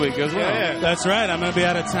for next week as well. That's right. I'm going to be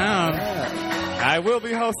out of town. I will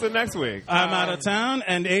be hosting next week. I'm out of town,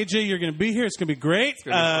 and AJ, you're going to be here. It's going to be great.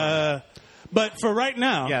 But for right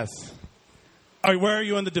now, Yes. where are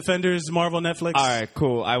you on the Defenders Marvel Netflix? All right,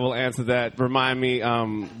 cool. I will answer that. Remind me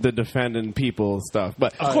the defending people stuff.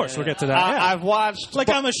 But Of course, we'll get to that. Yeah. I've watched. Like,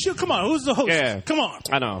 I'm a shoot. Come on, who's the host? Yeah. Come on.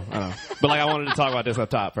 I know. But like, I wanted to talk about this up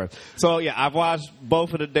top first. So yeah, I've watched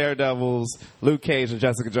both of the Daredevils, Luke Cage and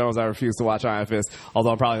Jessica Jones. I refuse to watch Iron Fist,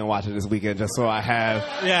 although I'm probably gonna watch it this weekend just so I have.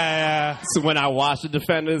 Yeah. So when I watch the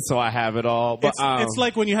Defenders, so I have it all. But It's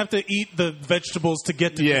like when you have to eat the vegetables to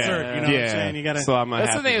get to dessert. You know what I'm saying? You gotta. So I'm gonna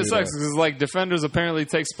That's have the thing to that do sucks because like Defenders apparently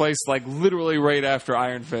takes place like literally right after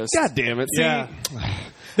Iron Fist. God damn it! See? Yeah.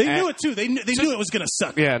 They knew it too. They knew it was gonna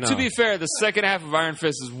suck. Yeah. No. To be fair, the second half of Iron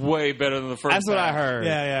Fist is way better than the first. That's what I half. heard.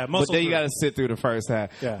 Yeah. But Muscle then you through. got to sit through the first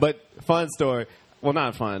half. Yeah. But fun story. Well,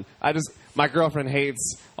 not fun. My girlfriend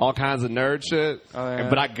hates all kinds of nerd shit. Oh, yeah.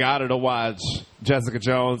 But I got her to watch Jessica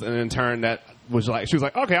Jones and in turn that was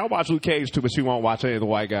like, okay, I'll watch Luke Cage too, but she won't watch any of the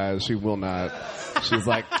white guys. She will not. She's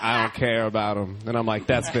like, I don't care about them. And I'm like,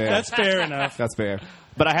 that's fair. That's fair enough. That's fair.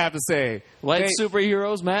 But I have to say, Let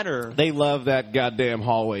superheroes matter. they love that goddamn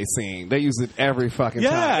hallway scene. They use it every fucking Yeah,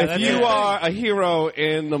 time. If that's you the are a hero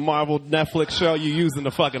in the Marvel Netflix show, you use in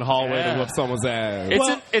the fucking hallway to whip someone's ass.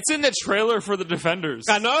 It's in the trailer for the Defenders.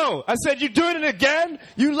 I know. I said, you doing it again?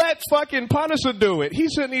 You let fucking Punisher do it. He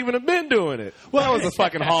shouldn't even have been doing it. Well, that was a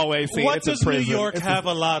fucking hallway scene. What It's a does New prison. York have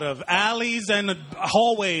a lot of? Alleys and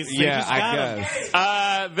hallways. They Yeah, just I got 'em.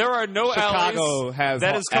 guess. There are no Chicago alleys. has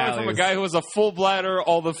That is coming from a alleys. guy who has a full bladder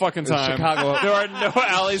all the fucking time. Chicago- There are no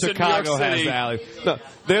alleys Chicago in New York City. has alleys. No,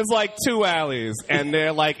 there's like 2 alleys, and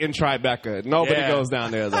they're like in Tribeca. Nobody Yeah. goes down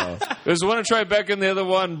there though. There's one in Tribeca and the other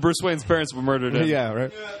one, Bruce Wayne's parents were murdered in. Yeah,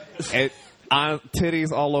 right.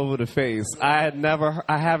 Titties all over the face. I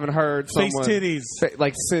haven't heard Face someone titties. say,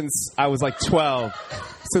 like since I was like 12.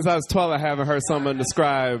 Since I was 12, I haven't heard someone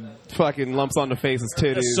describe fucking lumps on the face as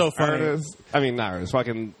titties. That's so funny. Ernest, I mean, not Ernest,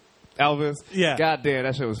 fucking Elvis. Yeah. God damn,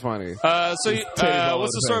 that shit was funny. So, all over what's the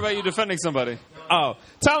the story face. about you defending somebody? Oh,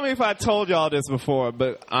 tell me if I told y'all this before,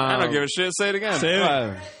 but I don't give a shit. Say it again. Say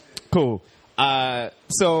it. Cool.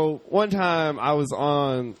 So one time I was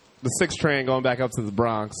on the 6 train going back up to the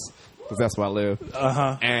Bronx because that's where I live.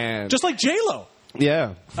 Uh-huh. And Just like J-Lo.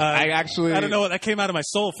 yeah, I don't know what that came out of my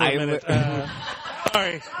soul for a I minute.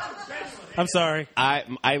 Sorry. I'm sorry.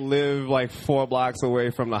 I live like 4 blocks away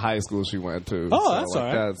from the high school she went to. Oh, that's all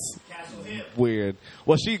right. That's weird.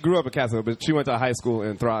 Well, she grew up in Castle Hill, but she went to high school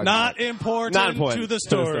in Throgton. Not important to the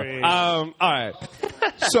story. All right.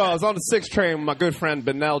 So I was on the 6 train with my good friend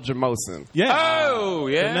Benel Jamosin. Yeah. Oh,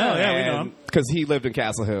 yeah. No, yeah, we know him. Because he lived in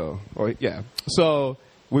Castle Hill. So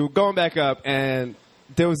we were going back up, and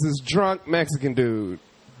there was this drunk Mexican dude,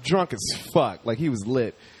 drunk as fuck, like he was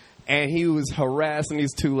lit, and he was harassing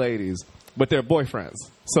these 2 ladies, but they're boyfriends.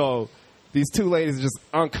 So these 2 ladies are just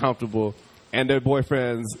uncomfortable, and their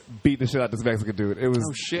boyfriends beat the shit out of this Mexican dude. It was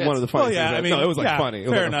shit. one of the funniest Well, yeah, things. I mean, No, it was like yeah, funny. It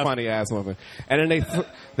was fair like enough. a funny ass woman. And then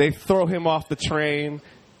they throw him off the train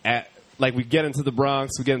at, like, we get into the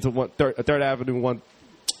Bronx, we get into 3rd Avenue,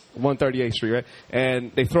 138th Street, right?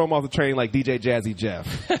 And they throw him off the train like DJ Jazzy Jeff.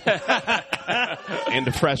 And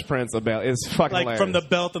the Fresh Prince of Bel. It's fucking Like hilarious. from the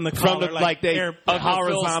belt and the From collar. the, like they air- Uncle Phil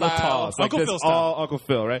horizontal style. toss. Like Uncle this Phil style. all Uncle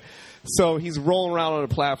Phil, right? So he's rolling around on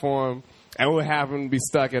the platform, and we happen to be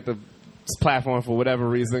stuck at the platform for whatever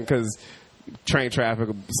reason, because train traffic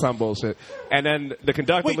or some bullshit. And then the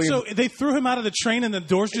conductor Wait, leaves. so they threw him out of the train and the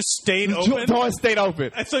doors just stayed open? Doors stayed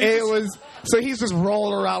open. And so he So he's just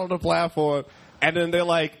rolling around on the platform, and then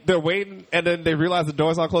they're waiting, and then they realize the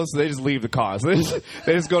door's not closed, so they just leave the car. So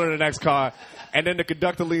they just go to the next car, and then the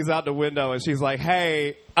conductor leans out the window, and she's like,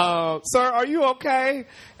 "Hey, sir, are you okay?"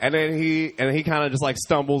 And then he kind of just like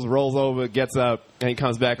stumbles, rolls over, gets up, and he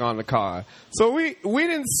comes back on the car. So we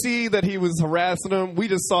didn't see that he was harassing them. We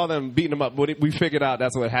just saw them beating him up. But we figured out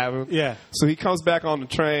that's what happened. Yeah. So he comes back on the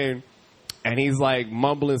train, and he's like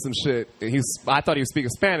mumbling some shit. I thought he was speaking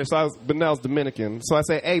Spanish, so Benel's Dominican. So I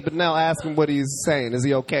say, "Hey, Benel, ask him what he's saying. Is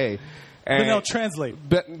he okay?" And Benel, translate.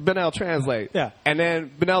 Benel, translate. Yeah. And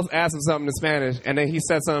then Benel asked him something in Spanish, and then he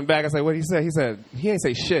said something back. I said, "What did he say?" He said, "He ain't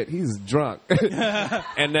say shit. He's drunk."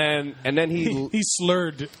 and then He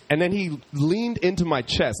slurred. and then he leaned into my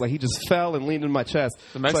chest, like he just fell and leaned into my chest.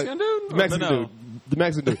 The Mexican dude? The Or Mexican Benel? dude. The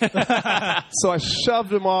Mexican dude. So I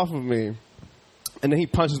shoved him off of me, and then he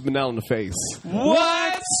punches Benel in the face.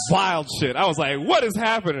 What? Wild shit. I was like, "What is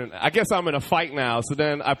happening?" I guess I'm in a fight now. So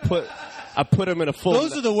then I put him in a full.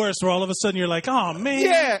 Those are the worst, where all of a sudden you're like, oh, man.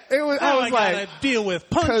 Yeah, it was. Now I was gotta like, deal with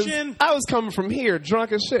 'cause punching. I was coming from here,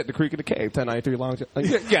 drunk as shit. The Creek of the Cave, 1093 Long.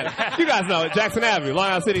 Yeah, you guys know it. Jackson Avenue, Long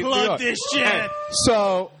Island City, New Plug York. this shit. And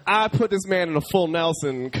so I put this man in a full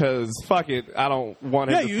Nelson because fuck it, I don't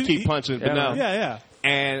want him to keep punching. But no. Yeah.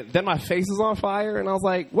 And then my face is on fire, and I was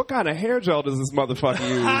like, "What kind of hair gel does this motherfucker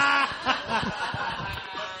use?"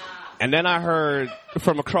 And then I heard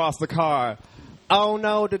from across the car, "Oh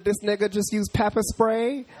no, did this nigga just use pepper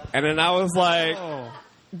spray?" And then I was like,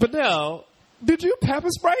 "Benel, did you pepper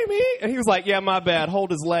spray me?" And he was like, "Yeah, my bad. Hold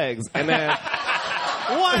his legs." And then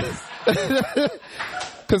what?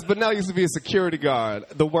 Because Benel used to be a security guard,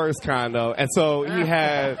 the worst kind though, and so he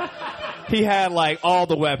had like all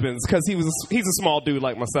the weapons because he's a small dude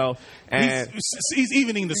like myself, and He's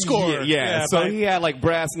evening the score. yeah. So he had like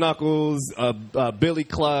brass knuckles, a billy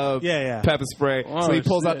club, Yeah. pepper spray. Oh, so he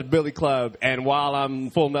pulls out shit. the billy club, and while I'm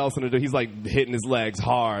full Nelson, he's like hitting his legs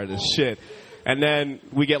hard as shit. And then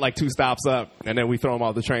we get like 2 stops up, and then we throw him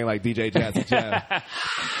off the train like DJ Jazzy Jeff.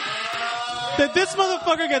 Did this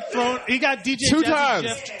motherfucker get thrown? He got DJ Two Jazzy times.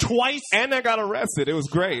 Jeff twice. And I got arrested. It was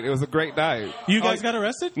great. It was a great night. You guys got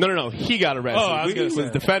arrested? No. He got arrested. Oh, I was we gonna say.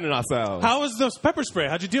 was defending ourselves. How was the pepper spray?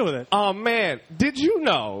 How'd you deal with it? Oh, man. Did you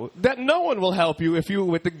know that no one will help you if you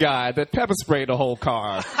were with the guy that pepper sprayed the whole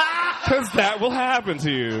car? Because that will happen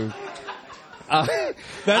to you.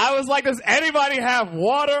 I was like, does anybody have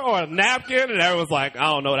water or a napkin? And everyone was like, I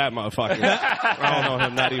don't know that motherfucker. I don't know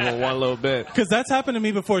him, not even one little bit. Because that's happened to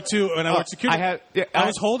me before too. When I worked security, I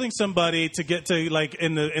was holding somebody to get to like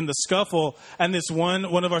in the scuffle, and this one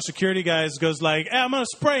of our security guys goes like, hey, "I'm gonna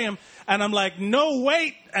spray him," and I'm like, "No,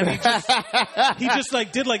 wait!" And he just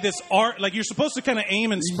like did like this art, like you're supposed to kind of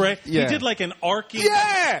aim and spray. Yeah. He did like an arcing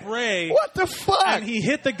spray. What the fuck? And he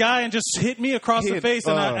hit the guy and just hit me across the face,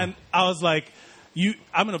 and I was like,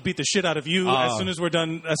 I'm gonna beat the shit out of you as soon as we're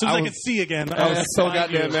done. As soon as I can see again. I was so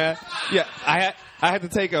goddamn mad. Yeah, I had to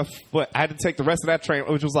take I had to take the rest of that train,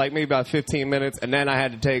 which was like maybe about 15 minutes, and then I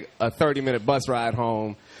had to take a 30-minute bus ride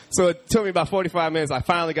home. So it took me about 45 minutes. I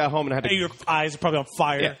finally got home and I had to. Your eyes are probably on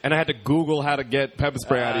fire. Yeah, and I had to Google how to get pepper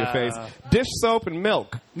spray out of your face. Dish soap and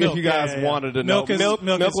milk. If you guys wanted to know,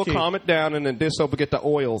 milk will calm it down, and then dish soap will get the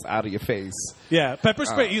oils out of your face. Yeah, pepper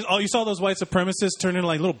spray. You saw those white supremacists turn into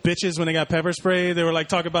like little bitches when they got pepper spray. They were like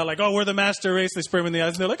talking about like, oh, we're the master race. They spray them in the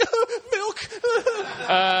eyes, and they're like, milk.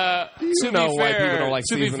 To know be white fair, people don't like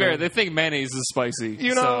to be seasoning. fair, they think mayonnaise is spicy.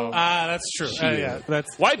 You know, that's true. Yeah,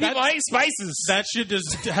 that's white people hate spices. That should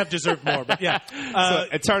have deserved more. But yeah, so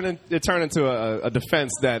it turned into a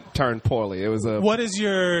defense that turned poorly. It was a. What is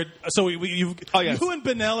your? So you yes. and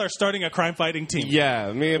Benel are starting a crime fighting team.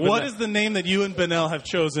 Yeah, me and What is the name that you and Benel have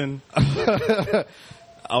chosen? Black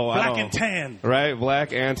and tan. Right,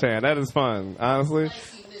 black and tan. That is fun, honestly.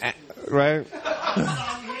 Right.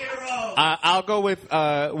 I'll go with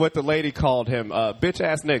what the lady called him, bitch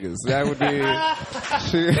ass niggas. That would be.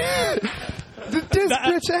 This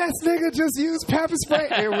bitch ass nigga just used pepper spray.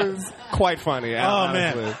 It was quite funny.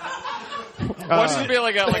 Honestly. Man. Why should it be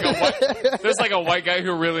like a white, there's like a white guy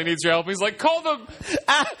who really needs your help. He's like, call them.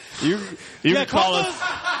 You can call us.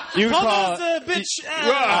 You can call bitch.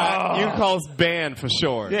 You can call us band for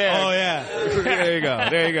short. Yeah. Oh yeah. There you go.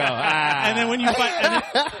 And then when you fight,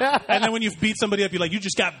 and then when you beat somebody up, you're like, you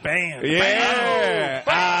just got banned. Yeah.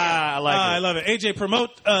 I like it. I love it. AJ, promote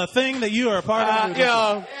a thing that you are a part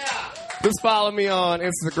of. Just follow me on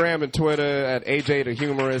Instagram and Twitter at AJ the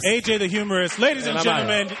Humorist. AJ the Humorist. Ladies and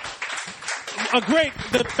gentlemen,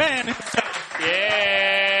 the band.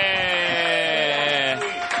 Yeah.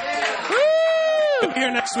 Woo!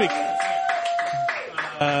 Here next week.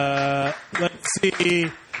 Let's see.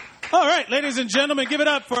 All right, ladies and gentlemen, give it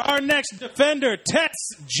up for our next defender, Tess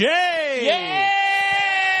J. Yeah,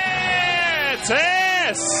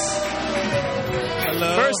 Tess.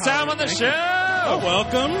 Hello. First time on the show. Oh,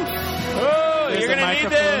 welcome. Oh, There's you're a gonna need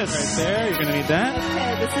microphone this. right there. You're gonna need that.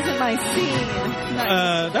 Okay, this isn't my scene.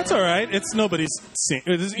 Nice. That's all right. It's nobody's scene.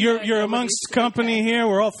 You're amongst company here.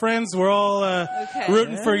 We're all friends. We're all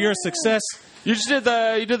rooting for your success. You just did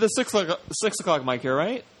the 6 o'clock mic here,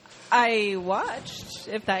 right? I watched,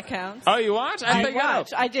 if that counts. Oh, you watched? I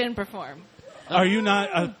watched. I didn't perform. Are you not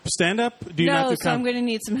a stand-up? Do you not No, do so I'm comedy? going to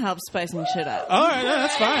need some help spicing shit up. All right,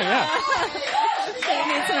 that's fine. Yeah.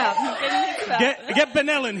 Gonna need some help. Gonna need some help. Get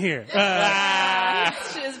Benel in here.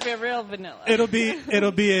 It's just be real vanilla. It'll be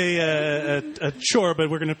a chore, but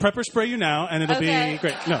we're going to pepper spray you now, and it'll Okay. be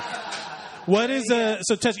great. No, what is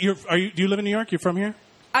so Tess? Do you live in New York? You're from here?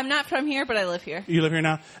 I'm not from here, but I live here. You live here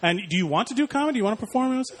now, and do you want to do comedy? Do you want to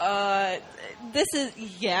perform? This is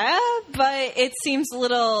but it seems a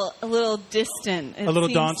little distant. A little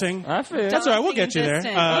daunting. I feel. That's all right. We'll get you there.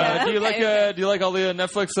 Distant. Yeah. Do you Okay. like all the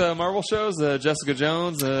Netflix Marvel shows? Jessica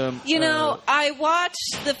Jones. I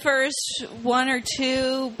watched the first one or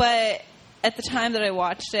two, but at the time that I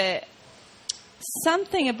watched it,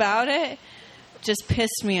 something about it just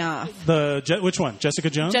pissed me off. Which one? Jessica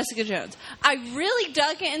Jones? Jessica Jones. I really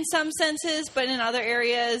dug it in some senses, but in other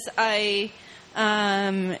areas, it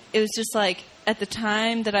was just like at the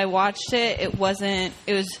time that I watched it, it was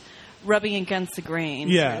rubbing against the grain.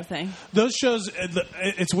 Yeah. Sort of thing. Those shows,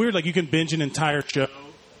 it's weird. Like you can binge an entire show,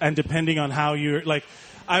 and depending on how you're like.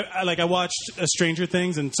 I watched Stranger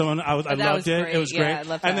Things, and I loved it. Great. It was great. Yeah, I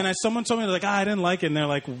loved and that. then someone told me, they're like, I didn't like it. And they're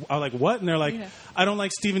like, I was like, what? And they're like, I don't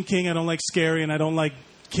like Stephen King. I don't like scary, and I don't like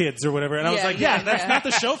kids or whatever. And I was Yeah, like, yeah, that's yeah. not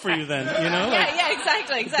the show for you then, you know? Like, Yeah,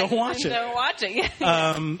 exactly. Don't watch it. Don't watch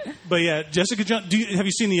it. But yeah, Jessica Jones. Have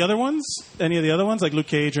you seen the other ones? Any of the other ones, like Luke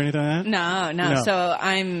Cage or anything like that? No. So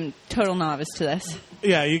I'm total novice to this.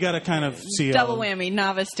 Yeah, you got to kind of see Double all- whammy,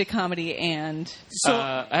 novice to comedy and...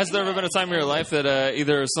 Has there ever been a time in your life that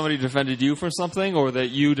either somebody defended you for something or that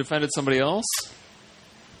you defended somebody else?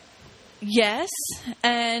 Yes,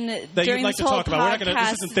 and That during you'd like this to whole talk about. We're not gonna- this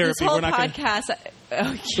podcast, isn't therapy. This whole We're not gonna- podcast,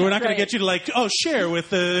 We're not going right. to get you to like, share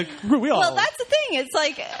with the. We all. Well, that's the thing. It's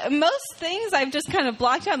like most things I've just kind of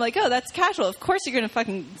blocked out. I'm like, oh, that's casual. Of course, you're going to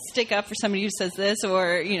fucking stick up for somebody who says this,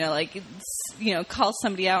 or call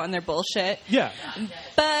somebody out on their bullshit. Yeah.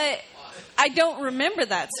 But I don't remember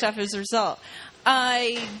that stuff as a result.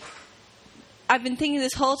 I've been thinking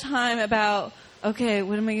this whole time about, okay,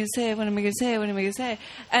 what am I going to say? What am I going to say? What am I going to say?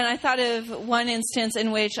 And I thought of one instance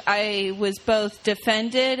in which I was both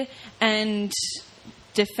defended and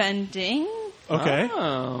defending. Okay.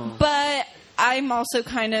 Oh. But I'm also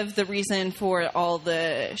kind of the reason for all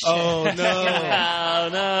the shit. Oh no. Oh,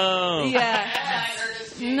 no. Yeah.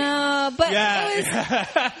 No, but it was...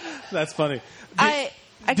 Yeah. That's funny.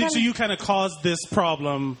 So you kind of caused this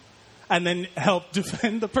problem, and then helped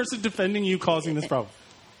defend the person defending you causing this problem.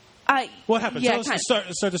 What happened? Yeah, Tell us,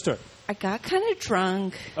 start the story. I got kind of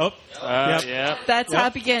drunk. Oh. Yep. Yeah. That's Yep. how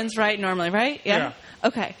it begins, right? Normally, right? Yeah.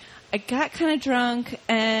 Okay. I got kind of drunk,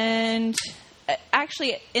 and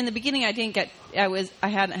actually, in the beginning, I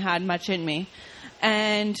hadn't had much in me,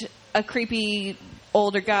 and a creepy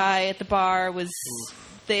older guy at the bar was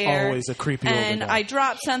there. Always a creepy older and guy. I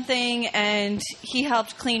dropped something, and he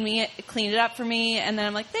helped clean it up for me, and then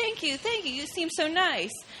I'm like, thank you, you seem so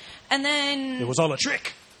nice. And then It was all a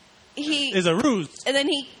trick. It's a ruse. And then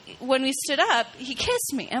when we stood up, he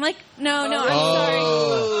kissed me. I'm like, no, I'm sorry.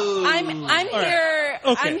 I'm All right. here.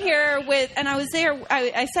 Okay. I'm here with, and I was there.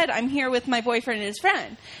 I said I'm here with my boyfriend and his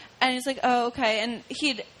friend, and he's like, oh, okay. And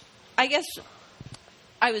I guess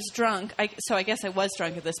I was drunk. So I guess I was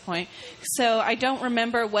drunk at this point. So I don't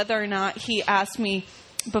remember whether or not he asked me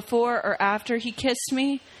before or after he kissed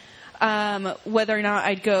me, whether or not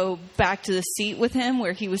I'd go back to the seat with him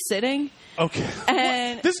where he was sitting. Okay.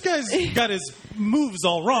 And this guy's got his moves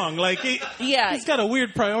all wrong. Like, he's got a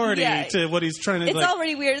weird priority to what he's trying to. It's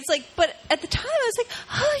already weird. It's like, but at the time I was like,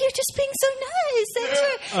 oh, you're just being so nice. Thanks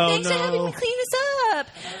for having me clean this up.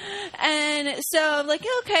 And so I'm like,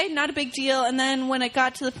 okay, not a big deal. And then when it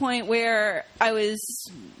got to the point where I was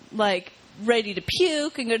like ready to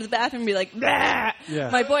puke and go to the bathroom and be like, bah!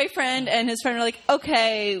 My boyfriend and his friend were like,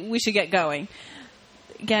 okay, we should get going.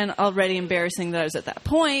 Again, already embarrassing that I was at that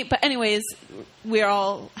point. But anyways, we're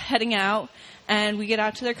all heading out, and we get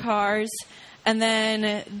out to their cars, and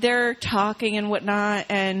then they're talking and whatnot,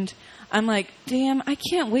 and I'm like, damn, I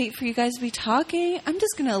can't wait for you guys to be talking. I'm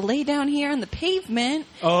just going to lay down here on the pavement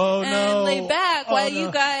and lay back while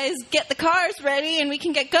you guys get the cars ready and we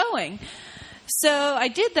can get going. So I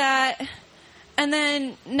did that, and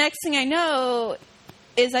then next thing I know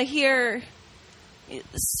is I hear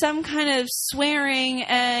some kind of swearing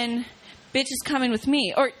and bitches coming with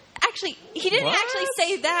me. Or actually, he didn't actually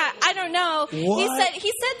say that. I don't know. What? He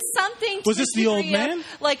said something to Was this the old degree of, man?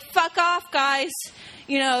 like, fuck off, guys.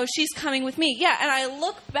 She's coming with me. Yeah, and I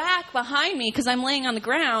look back behind me because I'm laying on the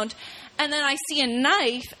ground, and then I see a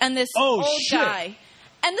knife and this old guy.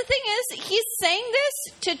 And the thing is, he's saying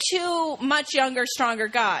this to two much younger, stronger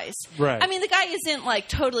guys. Right. I mean, the guy isn't, like,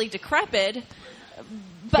 totally decrepit,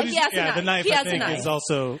 but he has a knife. The knife, he I has a think, knife. is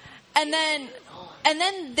also... And then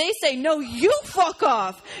they say, no, you fuck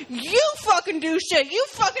off. You fucking do shit. You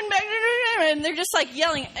fucking... And they're just, like,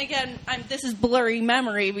 yelling. Again, this is blurry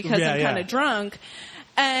memory because I'm kind of drunk.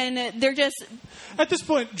 And they're just... At this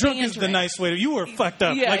point, drunk is the nice way. You were fucked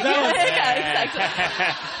up. Yeah, like that yeah, exactly.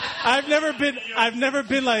 I've never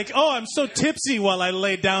been like, oh, I'm so tipsy while I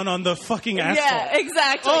lay down on the fucking asphalt. Yeah,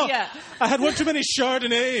 exactly, Oh, yeah. I had one too many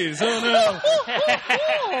Chardonnays. Oh,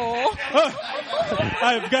 no.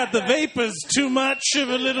 I've got the vapors too much of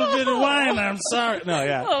a little bit of wine. I'm sorry. No,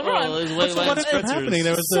 yeah. Oh, no. What ended up happening?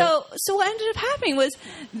 There was So what ended up happening was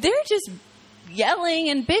they're just yelling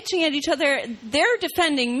and bitching at each other. They're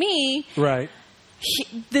defending me. Right.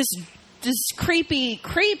 This creepy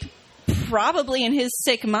creep, probably in his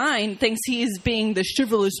sick mind, thinks he's being the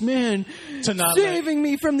chivalrous man, to not saving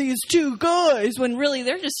me from these two guys. When really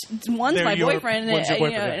they're just one's my boyfriend, one's your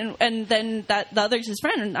boyfriend, and then the other's his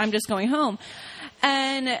friend, and I'm just going home.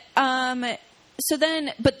 And so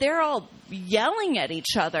then, but they're all yelling at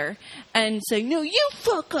each other and saying, no, you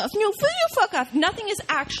fuck off. No, you fuck off. Nothing has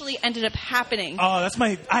actually ended up happening. Oh,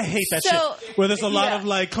 I hate that shit. Where there's a lot of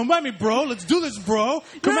like, come at me, bro. Let's do this, bro.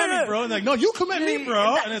 Come at me, bro. And like, no, you come at me,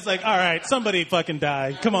 bro. And it's like, all right, somebody fucking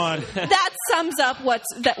die. Come on. That sums up what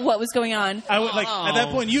was going on. I would like at that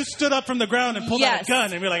point you stood up from the ground and pulled out a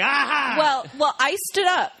gun and be like, aha. Well, I stood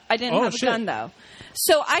up. I didn't have a gun though.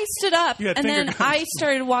 So I stood up and then guns. I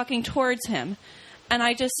started walking towards him. And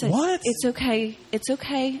I just said, what? It's okay. It's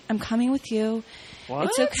okay. I'm coming with you. What?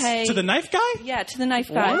 It's okay. To the knife guy? Yeah, to the knife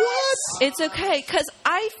guy. What? It's okay. Because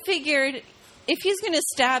I figured if he's going to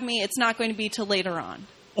stab me, it's not going to be till later on.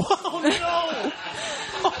 Oh, no.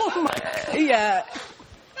 Oh, my. Yeah.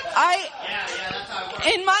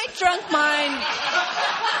 In my drunk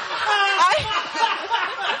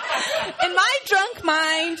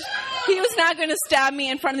mind, he was not going to stab me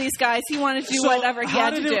in front of these guys. He wanted to do whatever he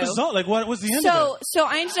had to do. How did it result? Like, what was the end of it? So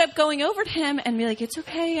I ended up going over to him and be like, it's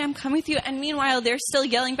okay, I'm coming with you. And meanwhile, they're still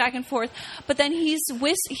yelling back and forth. But then he's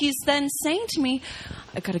then saying to me,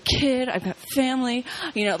 I've got a kid, I've got family,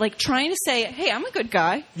 like trying to say, hey, I'm a good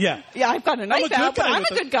guy. Yeah. Yeah, I've got a knife out, but I'm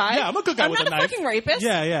a good guy. Yeah, I'm a good guy with a knife. I'm not a fucking rapist.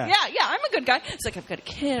 Yeah. Yeah, I'm a good guy. It's like, I've got a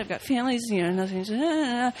kid, I've got families, nothing.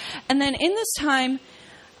 And then in this time,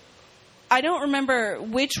 I don't remember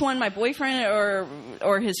which one my boyfriend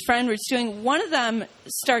or his friend was doing. One of them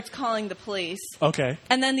starts calling the police. Okay.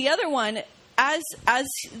 And then the other one, as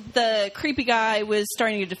the creepy guy was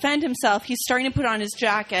starting to defend himself, he's starting to put on his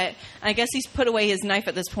jacket. I guess he's put away his knife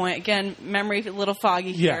at this point. Again, memory a little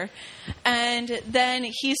foggy here. Yeah. And then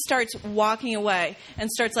he starts walking away and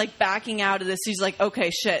starts like backing out of this. He's like,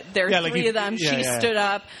 okay, shit, there are three of them. She stood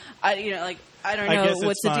up. I don't know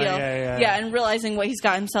what's the deal. Yeah, and realizing what he's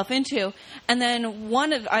got himself into. And then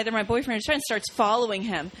one of either my boyfriend or his friend starts following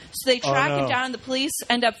him. So they track him down. The police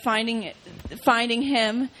end up finding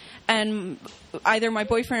him, and either my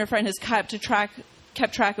boyfriend or friend has kept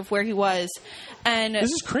track of where he was. And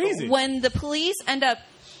this is crazy. When the police end up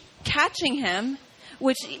catching him,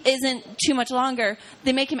 which isn't too much longer,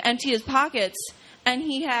 they make him empty his pockets, and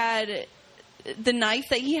he had the knife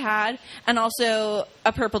that he had and also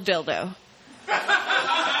a purple dildo.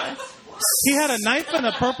 He had a knife and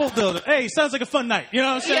a purple dildo. Hey, sounds like a fun night. You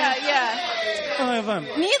know what I'm saying? Yeah. Fun.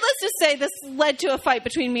 Needless to say, this led to a fight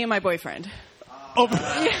between me and my boyfriend. I would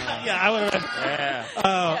have.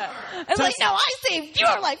 I'm like, no, I saved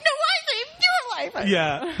your life. No, I saved your life.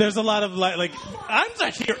 Yeah, there's a lot of like, I'm the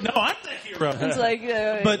hero. No, I'm the hero. It's like,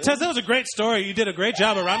 but Tess, that was a great story. You did a great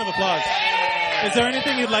job. A round of applause. Is there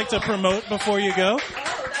anything you'd like to promote before you go?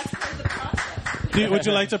 Would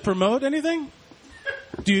you like to promote anything?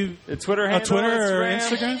 Do you a Twitter handle, Twitter or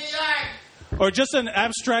Instagram? Or just an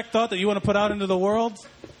abstract thought that you want to put out into the world?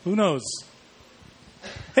 Who knows?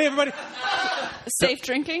 Hey, everybody. Safe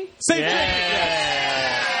drinking? Safe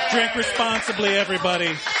drinking. Drink responsibly,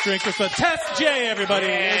 everybody. Drink responsibly. Tess J, everybody.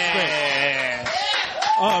 Yeah.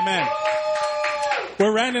 Oh, man.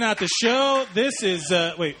 We're rounding out the show. This is,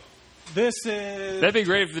 That'd be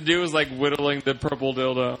great if the dude was like whittling the purple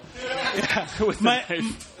dildo. Yeah. With the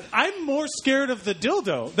knife. I'm more scared of the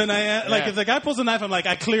dildo than I am. Like, if the guy pulls a knife, I'm like,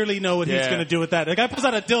 I clearly know what he's going to do with that. The guy pulls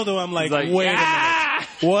out a dildo, I'm like wait a minute.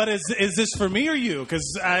 What is this for me or you?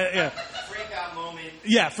 Because Freak out moment.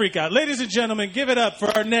 Yeah, freak out. Ladies and gentlemen, give it up for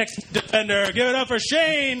our next defender. Give it up for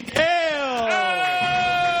Shane Gale.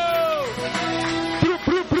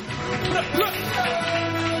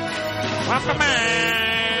 Welcome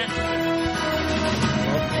back.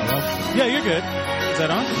 Yeah, you're good. Is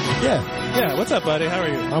that on? Yeah. Yeah, what's up, buddy? How are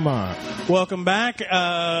you? I'm on. Welcome back.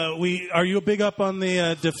 Are you big up on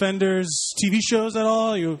the Defenders TV shows at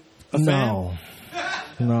all? Are you a fan?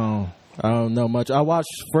 No. I don't know much. I watched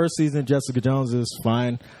first season. Jessica Jones is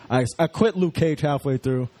fine. I quit Luke Cage halfway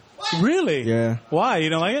through. Really? Yeah. Why? You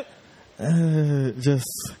don't like it?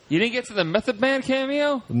 You didn't get to the Method Man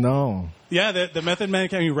cameo? No. Yeah, the Method Man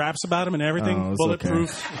cameo. He raps about him and everything. Oh,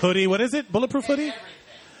 Bulletproof hoodie. What is it? Bulletproof hoodie?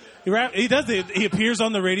 He does. He appears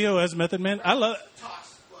on the radio as Method Man. I love it.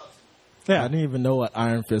 Yeah. I didn't even know what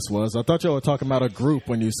Iron Fist was. I thought you were talking about a group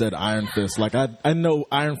when you said Iron Fist. Like I know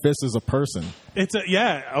Iron Fist is a person.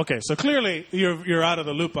 Okay. So clearly you're out of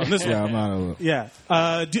the loop on this one. Yeah, I'm out of the loop. Yeah.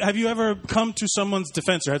 Have you ever come to someone's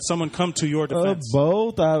defense, or had someone come to your defense?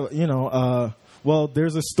 Both. Well,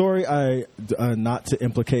 there's a story. Not to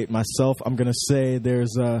implicate myself, I'm going to say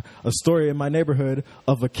there's a story in my neighborhood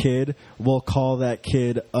of a kid. We'll call that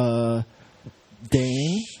kid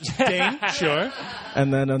Dane. Dane, sure.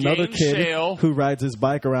 And then another Dane kid Shale. who rides his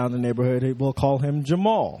bike around the neighborhood, we'll call him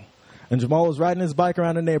Jamal. And Jamal was riding his bike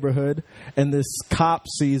around the neighborhood, and this cop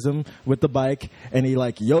sees him with the bike, and he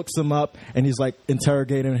like yokes him up, and he's like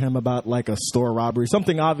interrogating him about like a store robbery,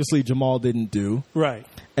 something obviously Jamal didn't do. Right.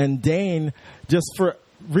 And Dane, just for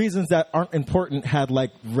reasons that aren't important, had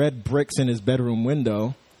like red bricks in his bedroom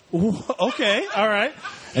window. Ooh, okay, all right.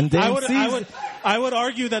 And Dane I would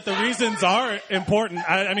argue that the reasons are important.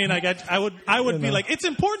 I would be like, it's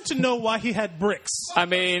important to know why he had bricks. I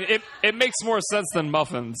mean, it makes more sense than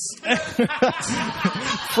muffins.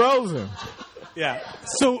 frozen. Yeah.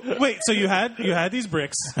 So wait, so you had these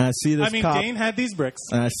bricks. And I see this cop. Dane had these bricks.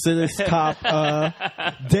 And I see this cop,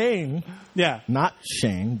 Dane. Yeah. Not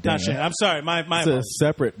Shane. Dane. Not Shane. I'm sorry. My It's a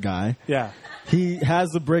separate guy. Yeah. He has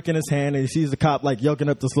the brick in his hand, and he sees the cop like yoking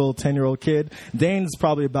up this little 10-year-old kid. Dane's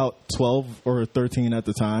probably about 12 or 13 at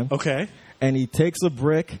the time. Okay. And he takes a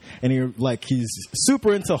brick, and he's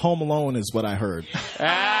super into Home Alone, is what I heard.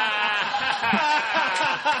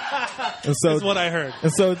 And so That's what I heard.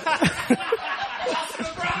 And so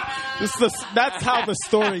that's how the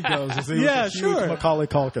story goes. He was a huge Macaulay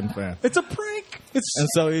Culkin fan. It's a prank. And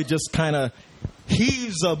so he just kind of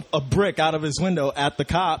heaves a brick out of his window at the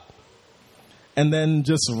cop, and then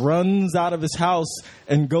just runs out of his house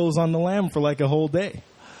and goes on the lam for like a whole day.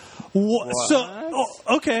 What? So,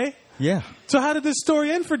 okay. Yeah. So how did this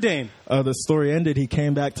story end for Dane? The story ended. He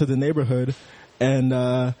came back to the neighborhood,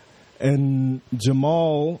 and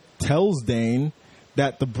Jamal tells Dane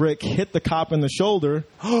that the brick hit the cop in the shoulder,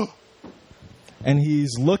 and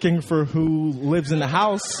he's looking for who lives in the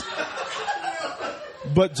house.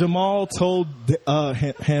 But Jamal told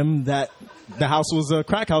him that the house was a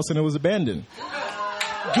crack house and it was abandoned.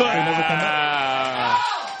 Good.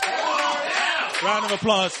 Round of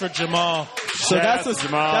applause for Jamal. So that's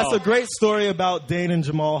a great story about Dane and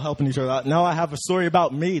Jamal helping each other out. Now I have a story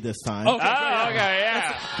about me this time. Okay,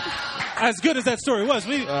 yeah. As good as that story was,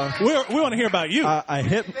 we want to hear about you. I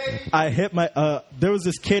hit my. There was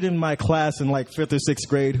this kid in my class in like 5th or 6th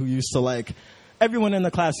grade who used to like. Everyone in the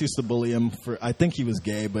class used to bully him for. I think he was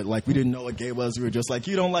gay, but like we didn't know what gay was. We were just like,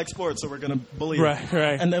 you don't like sports, so we're gonna bully you.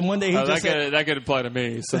 Right. And then one day he just said, that could apply to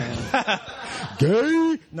me. So.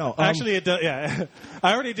 Gay? No, actually, it does. Yeah,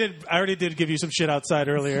 I already did give you some shit outside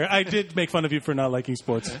earlier. I did make fun of you for not liking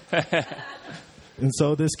sports. And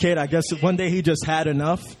so this kid, I guess one day he just had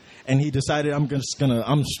enough. And he decided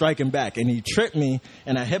I'm striking back. And he tripped me,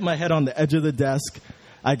 and I hit my head on the edge of the desk.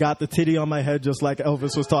 I got the titty on my head, just like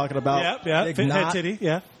Elvis was talking about. Yeah, head titty,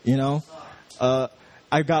 yeah. You know,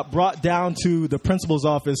 I got brought down to the principal's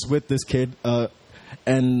office with this kid,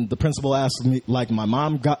 and the principal asked me, like, my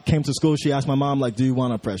mom came to school. She asked my mom, like, do you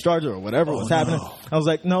want to press charge or whatever was happening? I was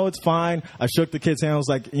like, no, it's fine. I shook the kid's hand. I was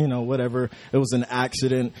like, whatever. It was an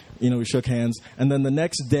accident. We shook hands. And then the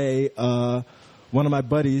next day, one of my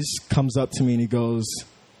buddies comes up to me and he goes,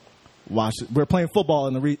 "Watch! We're playing football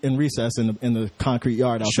in recess in the concrete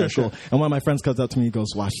yard outside school." And one of my friends comes up to me and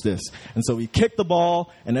goes, "Watch this!" And so we kick the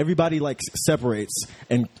ball, and everybody like separates,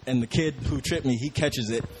 and the kid who tripped me, he catches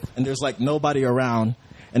it, and there's like nobody around,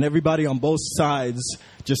 and everybody on both sides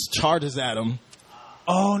just charges at him.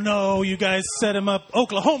 Oh no! You guys set him up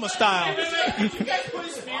Oklahoma style. You guys put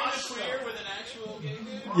his beard clear with an actual gay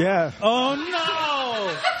dude? Yeah. Oh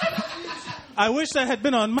no! I wish that had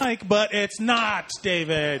been on mic, but it's not,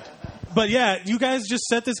 David. But yeah, you guys just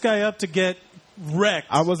set this guy up to get wrecked.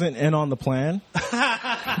 I wasn't in on the plan.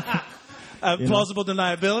 Plausible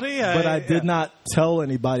deniability. But I did not tell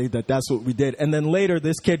anybody that that's what we did. And then later,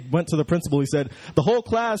 this kid went to the principal. He said, the whole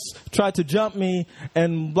class tried to jump me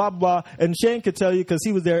and blah, blah. And Shane could tell you because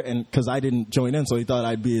he was there and because I didn't join in, so he thought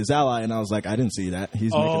I'd be his ally. And I was like, I didn't see that.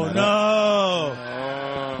 He's making that up.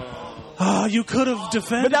 Oh, you could have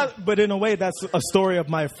defended. But in a way, that's a story of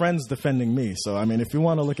my friends defending me. So, I mean, if you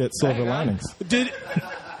want to look at silver linings. Did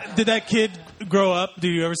that kid grow up? Did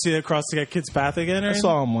you ever see that cross that kid's path again? Or I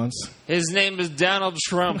saw him once. His name is Donald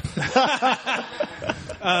Trump. Yeah,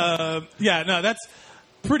 no, that's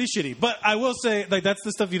pretty shitty. But I will say, like, that's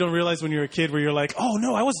the stuff you don't realize when you're a kid, where you're like, oh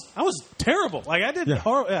no, I was terrible. Like I did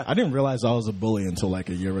horrible. Yeah. I didn't realize I was a bully until like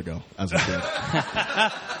a year ago as a kid.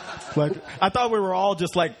 Like, I thought we were all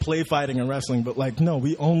just like play fighting and wrestling, but like, no,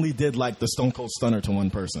 we only did like the Stone Cold Stunner to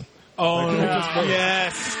one person. Oh, like,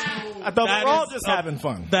 yes. I thought we were all just having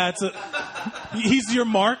fun. He's your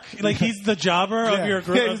mark. Like, he's the jobber of your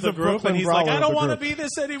group, of the group, and he's like, I don't want to be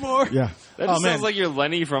this anymore. Yeah. That just sounds like you're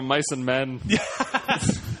Lenny from Mice and Men. Yeah. I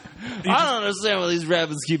don't understand why these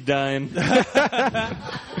rabbits keep dying.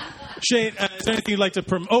 Shane, is there anything you'd like to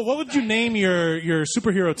what would you name your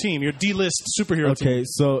superhero team, your D-list superhero team? Okay,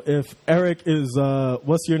 so if Eric is,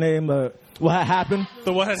 what's your name? What happened?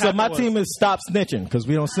 So my team is Stop Snitching, because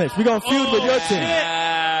we don't snitch. We're going to feud with your team.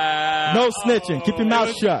 No snitching. Keep your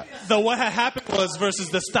mouth shut. The what had happened was versus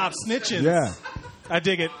the stop snitching. Yeah. I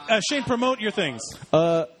dig it. Shane, promote your things.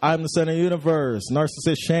 I'm the center of the universe.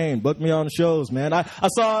 Narcissist Shane. Book me on shows, man. I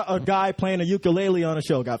saw a guy playing a ukulele on a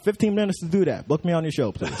show. Got 15 minutes to do that. Book me on your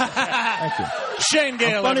show, please. Thank you. Shane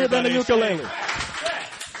Gale. I'm funnier than a everybody. ukulele.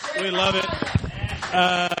 We love it.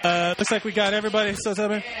 Looks like we got everybody. So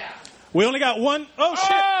something. We only got one. Oh shit!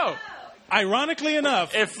 Oh! Ironically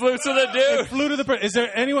enough, It flew to the dude. it flew to the. Is there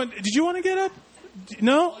anyone? Did you want to get up?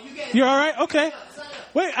 No. You're all right. Okay.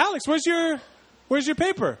 Wait, Alex, where's your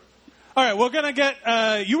paper? All right, we're gonna get.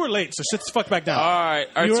 You were late, so sit the fuck back down. All right.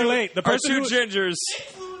 You were late. The Our person two who- gingers.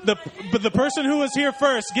 But the person who was here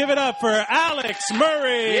first, give it up for Alex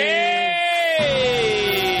Murray.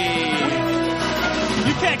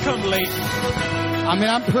 You can't come late. I mean,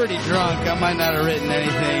 I'm pretty drunk. I might not have written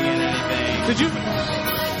anything in anything.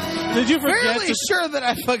 Did you forget? Fairly sure that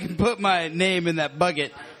I fucking put my name in that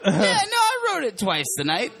bucket. Yeah, no, I wrote it twice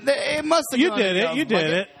tonight. It must have. You gone did in it. Dale's You did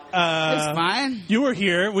bucket. it. It's fine. You were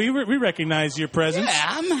here. We recognize your presence. Yeah,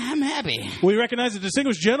 I'm happy. We recognize a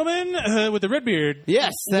distinguished gentleman with the red beard.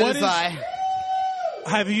 Yes, that What is I.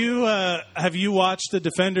 Have you watched the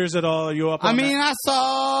Defenders at all? Are you up? I on mean, that? I saw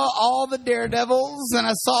all the Daredevils, and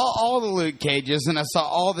I saw all the Luke Cages, and I saw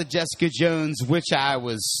all the Jessica Jones, which I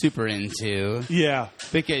was super into. Yeah,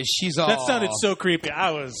 because she's all. that sounded so creepy. I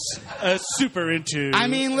was super into. I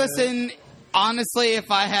mean, listen. Honestly,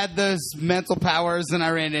 if I had those mental powers and I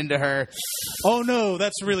ran into her, oh no,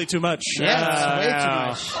 that's really too much. yeah, way too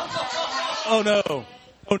much. Oh no.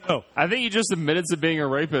 Oh no. I think you just admitted to being a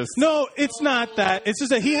rapist. No, it's not that. It's just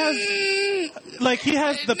that he has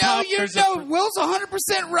the powers. Will's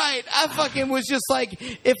 100% right. I fucking was just like,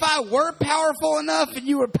 if I were powerful enough and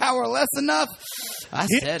you were powerless enough, I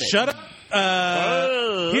said it. Shut up.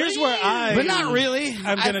 Here's where But not really.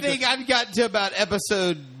 I gonna think I've got to about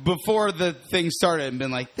episode before the thing started and been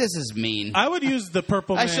like, this is mean. I would use the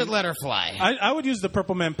Purple Man. I should let her fly. I would use the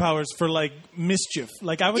Purple Man powers for like mischief.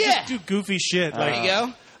 Like I would just do goofy shit. There you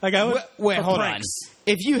go. Like I would. Wait, for hold pranks. on.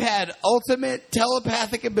 If you had ultimate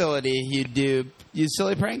telepathic ability, you'd do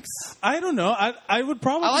silly pranks? I don't know. I would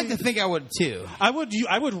probably. I like to think I would too. I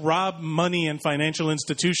would rob money and financial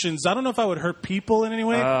institutions. I don't know if I would hurt people in any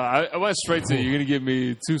way. I went straight to you're going to give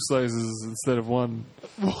me 2 slices instead of 1.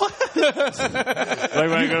 What? Like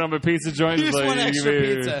when I go to my pizza joint, You it's just like, want you extra give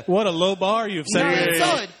me, pizza. What a low bar you've set. No, it's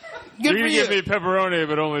solid. Good you for give you. me pepperoni,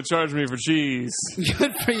 but only charge me for cheese.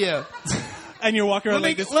 Good for you. And you're walking around Let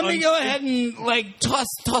like me, this. let me go ahead and like toss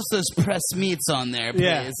those pressed meats on there,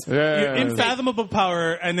 please. Yeah. Your unfathomable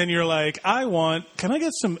power, and then you're like, can I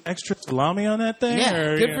get some extra salami on that thing? Yeah,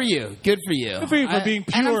 Or, good for you. Good for you. Good for you for being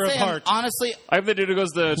and I'm pure of saying, heart. Honestly, I have the dude who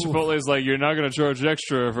goes to Chipotle is like, you're not going to charge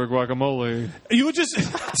extra for guacamole. You would just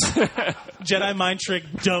Jedi mind trick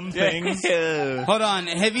dumb things. hold on.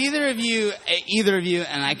 Have either of you,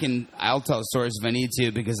 and I'll tell stories if I need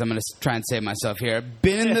to because I'm going to try and save myself here.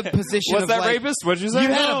 Been in the position Was of that like, rapist? What'd you say? You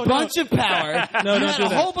had a bunch of power. No, you don't had do a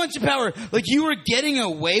that. whole bunch of power. Like you were getting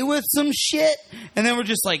away with some shit, and then we're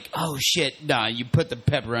just like, oh shit, nah, you put the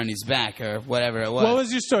pepperonis back or whatever it was. What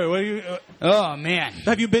was your story? What are you? Oh man,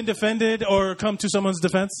 Have you been defended or come to someone's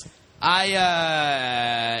defense?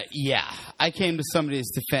 I came to somebody's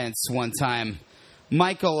defense one time.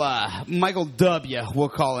 Michael W, we'll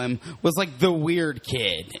call him, was like the weird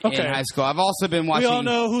kid in Okay. high school. I've also been watching. We all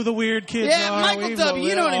know who the weird kids Yeah, are. Michael W.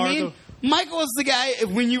 You know what I mean? Michael was the guy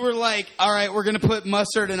when you were like, all right, we're going to put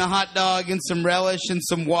mustard in a hot dog and some relish and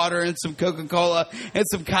some water and some Coca-Cola and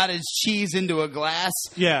some cottage cheese into a glass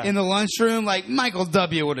in the lunchroom. Like, Michael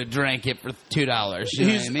W. would have drank it for $2. You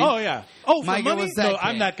know what I mean? Oh, yeah. Oh, for Michael money? was that No,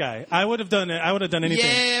 I'm kid. that guy. I would have done it. I would have done anything.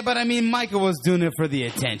 Yeah, but I mean, Michael was doing it for the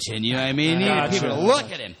attention. You know what I mean? He needed Gotcha. people to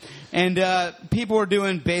look at him. And people were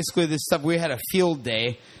doing basically this stuff. We had a field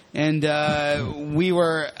day, and we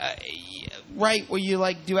were right where you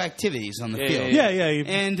like do activities on the field. Yeah.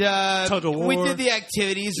 And Tug of we war. did the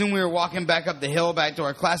activities, and we were walking back up the hill back to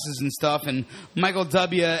our classes and stuff. And Michael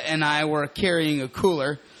W. and I were carrying a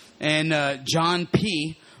cooler, and John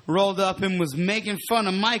P. rolled up and was making fun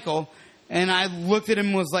of Michael. And I looked at him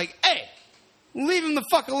and was like, "Hey, leave him the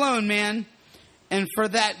fuck alone, man." And for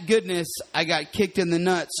that goodness, I got kicked in the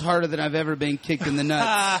nuts harder than I've ever been kicked in the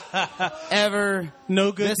nuts. Ever.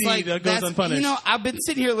 No good That's deed that goes unpunished. You know, I've been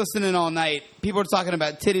sitting here listening all night. People are talking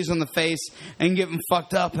about titties on the face and getting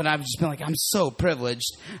fucked up, and I've just been like, I'm so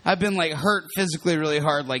privileged. I've been like hurt physically really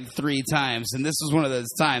hard like 3 times, and this was one of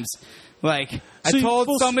those times. Like, I told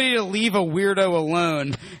somebody to leave a weirdo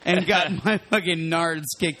alone and got my fucking nards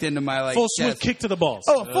kicked into my like Full chest. swift kick to the balls.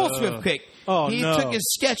 Oh, a full swift kick. Oh, he no. took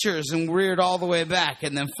his Skechers and reared all the way back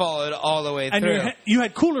and then followed all the way And through. you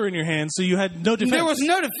had cooler in your hand, so you had no defense. There was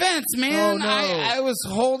no defense, man. Oh, no. I was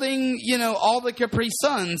holding, all the Capri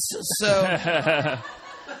Suns, so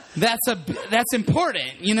that's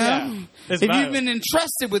important, Yeah, it's if valid. you've been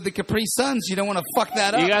entrusted with the Capri Suns, you don't want to fuck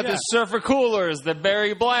that up. You got the Surfer Coolers, the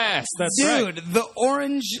Berry Blast. That's Dude, right. the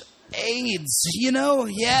orange AIDS,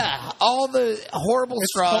 all the horrible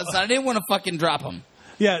straws. I didn't want to fucking drop them.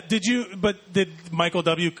 Yeah, did Michael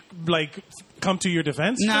W. come to your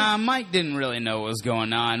defense? Nah, Mike didn't really know what was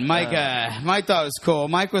going on. Mike thought it was cool.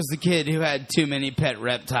 Mike was the kid who had too many pet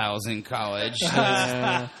reptiles in college.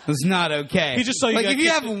 It was not okay. He just saw you like got if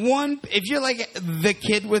you kicked have if you're like the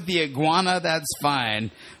kid with the iguana, that's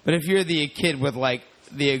fine. But if you're the kid with like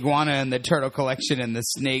the iguana and the turtle collection and the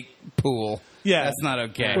snake pool, Yeah. that's not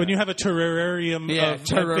okay. When you have a terrarium of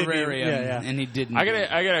terrarium, yeah. and he didn't. I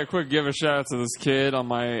gotta quick give a shout out to this kid on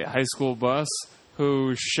my high school bus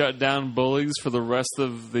who shut down bullies for the rest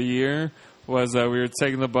of the year. Was we were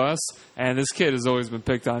taking the bus, and this kid has always been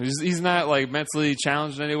picked on. He's not like mentally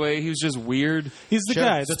challenged in any way. He was just weird. He's the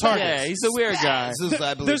guy, the target. Yeah, he's a weird guy.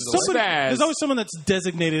 There's always someone that's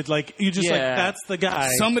designated like you just like Yeah. that's the guy.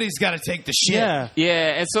 Somebody's got to take the shit. Yeah.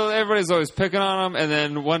 Yeah, and so everybody's always picking on him, and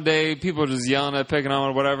then one day people are just yelling at, picking on him,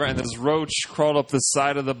 or whatever, and this roach crawled up the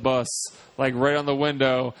side of the bus, like right on the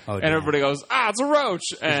window, and everybody goes, it's a roach!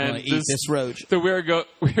 And gonna eat this roach. The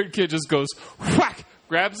weird kid just goes, whack,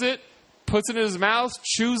 grabs it, puts it in his mouth,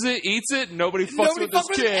 chews it, eats it, nobody fucks with this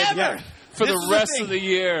kid. For This the is rest thing. of the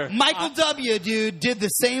year. Michael W., dude, did the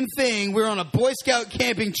same thing. We were on a Boy Scout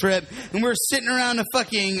camping trip, and we were sitting around a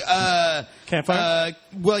fucking... Campfire?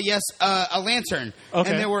 a lantern. Okay.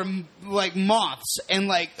 And there were, like, moths, and,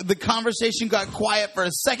 like, the conversation got quiet for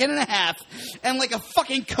a second and a half, and like a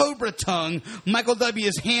fucking cobra tongue, Michael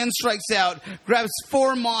W.'s hand strikes out, grabs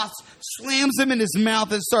 4 moths, slams them in his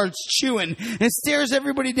mouth, and starts chewing, and stares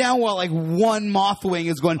everybody down while, like, one moth wing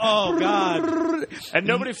is going... Oh, God. And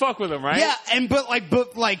nobody fuck with him, right? Yeah, but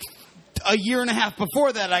a year and a half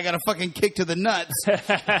before that, I got a fucking kick to the nuts.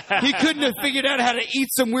 He couldn't have figured out how to eat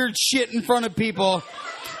some weird shit in front of people,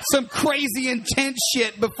 some crazy intense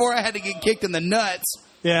shit before I had to get kicked in the nuts.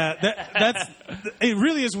 Yeah, that's it.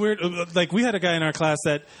 Really is weird. Like we had a guy in our class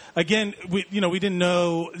that, again, we didn't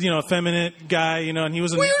know, effeminate guy, and he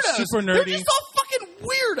was Weirdos. super They're nerdy. just all fucking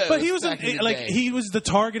weirdos. But he was back in the day. he was the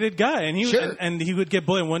targeted guy, and he Sure. and he would get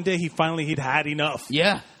bullied. One day he'd had enough.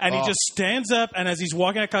 Yeah. And he Oh. just stands up, and as he's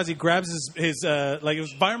walking out of class, he grabs his it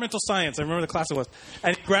was environmental science. I remember the class it was,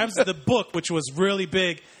 and he grabs the book, which was really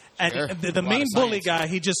big. And Sure. the A lot main of bully science. guy,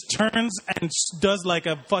 he just turns and does like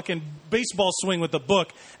a fucking baseball swing with the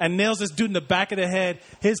book and nails this dude in the back of the head.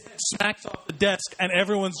 His smacks off the desk, and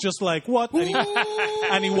everyone's just like, "What?"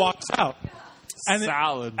 And he walks out. And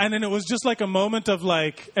Solid. And then it was just like a moment of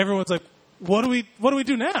like everyone's like, "What do we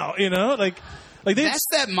do now?" Like That's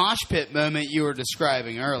that mosh pit moment you were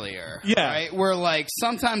describing earlier. Yeah. Right? Where, like,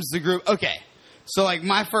 sometimes the group... Okay. So, like,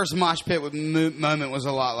 my first mosh pit moment was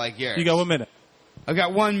a lot like yours. You got 1 minute. I've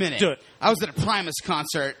got 1 minute. Do it. I was at a Primus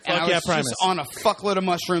concert, and Fuck I yeah, was Primus. just on a fuckload of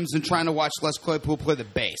mushrooms and trying to watch Les Claypool play the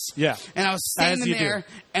bass. Yeah. And I was As standing you do. there,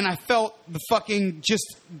 and I felt the fucking just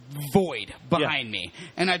void behind me.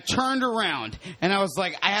 And I turned around, and I was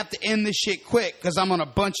like, I have to end this shit quick, because I'm on a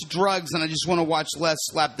bunch of drugs, and I just want to watch Les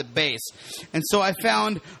slap the bass. And so I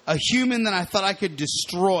found a human that I thought I could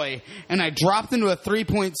destroy, and I dropped into a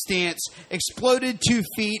 3-point stance, exploded 2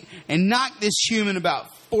 feet, and knocked this human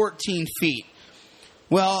about 14 feet.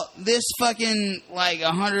 Well, this fucking,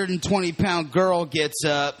 120-pound girl gets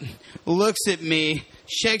up, looks at me,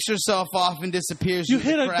 shakes herself off, and disappears. You into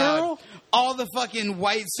the hit a crowd. girl? All the fucking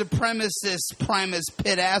white supremacist Primus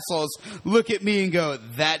pit assholes look at me and go,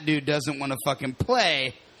 that dude doesn't want to fucking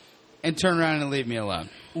play, and turn around and leave me alone.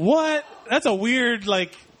 What? That's a weird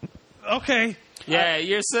okay. Yeah,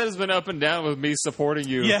 your set has been up and down with me supporting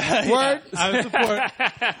you. Yeah. Word? I support.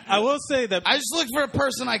 I will say that I just looked for a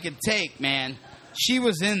person I could take, man. She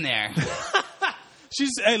was in there.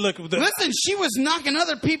 hey, look, the Listen, she was knocking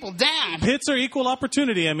other people down. pits are equal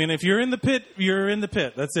opportunity. I mean, if you're in the pit, you're in the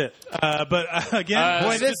pit. That's it. But again,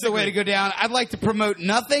 Boy, this is the way to go down. I'd like to promote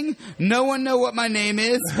nothing. No one know what my name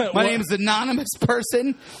is. My What- name is anonymous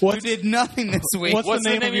person who did nothing this week. What's the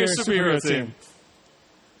name of your superhero team?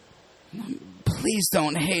 Please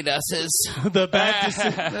don't hate us. The bad,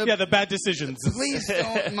 the bad decisions. Please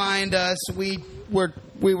don't mind us. We were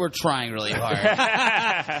trying really hard.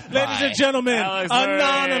 Ladies and gentlemen, Alex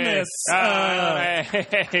anonymous.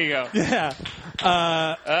 There you go. Yeah.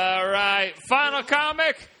 All right. Final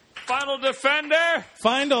comic. Final defender.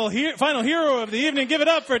 Final hero of the evening. Give it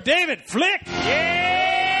up for David Flick.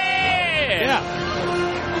 Yeah!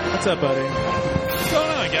 Yeah. What's up, buddy? What's going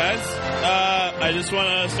on, guys? I just want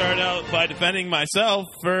to start out by defending myself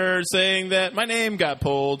for saying that my name got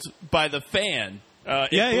pulled by the fan.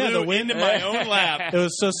 It the blew wind into my own lap. It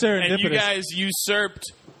was so serendipitous. And you guys usurped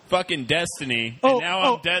fucking destiny, and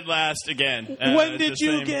now I'm dead last again. When did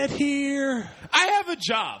you get here? I have a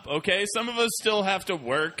job, okay? Some of us still have to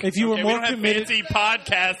work. If you were more we don't committed- have fancy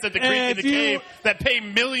podcasts at the Creek in the Cave that pay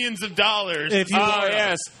millions of dollars. Oh,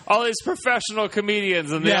 yes. All these professional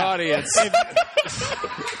comedians in the audience.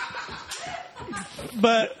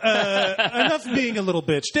 But enough being a little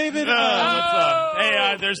bitch. David, what's up?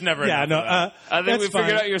 Hey, there's never enough of that. I think we fine.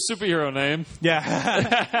 figured out your superhero name.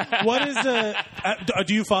 Yeah. What is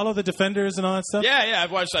do you follow the Defenders and all that stuff? Yeah,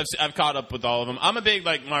 I've caught up with all of them. I'm a big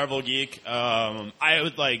Marvel geek. I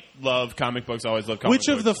would love comic books. I always love comic Which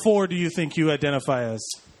books. of the four do you think you identify as?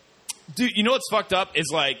 Dude, you know what's fucked up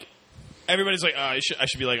is everybody's like, oh, I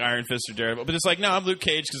should be like Iron Fist or Daredevil, but it's like, no, I'm Luke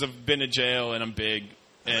Cage because I've been to jail and I'm big.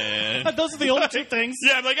 And those are the only two things.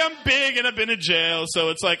 Yeah, I'm big and I've been to jail, so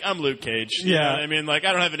it's like I'm Luke Cage. You know what I mean, I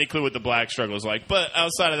don't have any clue what the black struggle is like, but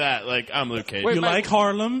outside of that, I'm Luke Cage. You like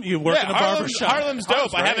Harlem? You work in a barber shop. Harlem's dope.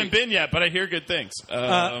 Harlem's I great. haven't been yet, but I hear good things.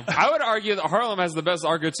 I would argue that Harlem has the best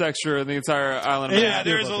architecture in the entire island. Yeah,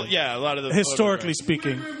 there's a lot of the historically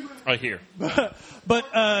speaking. I hear. But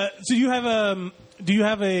so you have do you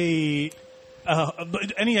have any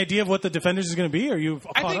idea of what the Defenders is going to be? Are you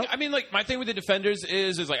caught up? My thing with the Defenders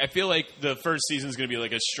is I feel like the first season is going to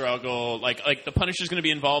be a struggle. Like the Punisher's going to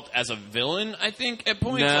be involved as a villain. I think at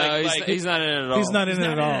points. No, he's not in it at all. He's not in it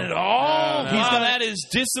at all. No. That is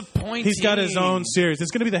disappointing. He's got his own series.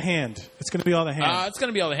 It's going to be the Hand. It's going to be all the Hand. It's going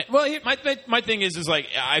to be all the Hand. Well, my thing is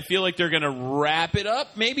I feel like they're going to wrap it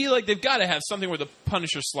up. Maybe they've got to have something where the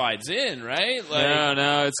Punisher slides in, right?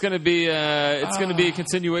 No, it's going to be a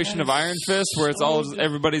continuation of Iron Fist, where it's all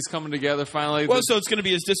everybody's coming together finally. Well, so it's going to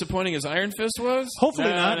be as disappointing as Iron Fist was? Hopefully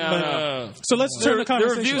not. No. So let's turn the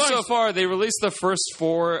conversation. The reviews so far, they released the first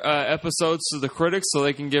 4 episodes to the critics so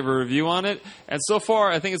they can give a review on it. And so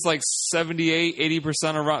far, I think it's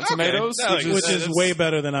 78-80% of Rotten Tomatoes, which is way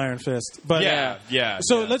better than Iron Fist. But yeah.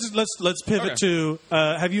 So let's pivot to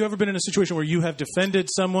have you ever been in a situation where you have defended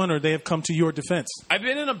someone or they have come to your defense? I've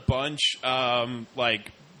been in a bunch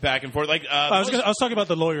back and forth. I was talking about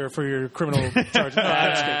the lawyer for your criminal charge. No,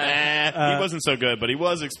 I'm just kidding. He wasn't so good, but he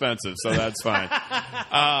was expensive, so that's fine.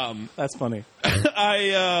 That's funny.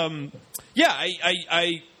 I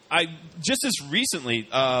just as recently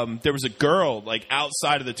there was a girl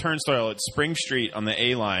outside of the turnstile at Spring Street on the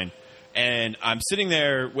A line, and I'm sitting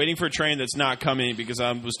there waiting for a train that's not coming because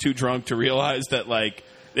I was too drunk to realize that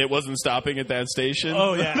it wasn't stopping at that station.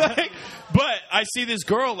 Oh yeah. But I see this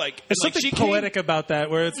girl there's something poetic about that,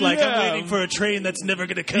 where it's I'm waiting for a train that's never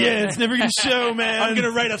going to come. Yeah, it's never going to show, man. I'm going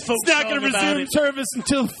to write a folk It's not song going to about resume it. service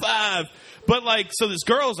until 5. But so this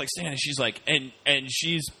girl's standing, and she's and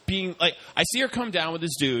she's being I see her come down with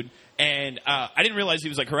this dude, and I didn't realize he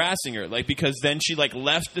was harassing her, because then she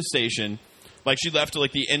left the station, she left to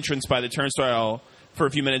the entrance by the turnstile for a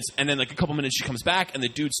few minutes, and then a couple minutes she comes back and the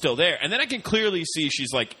dude's still there, and then I can clearly see she's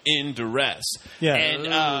in duress. Yeah. And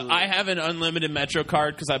I have an unlimited Metro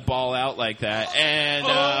card because I ball out like that, and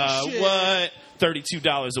what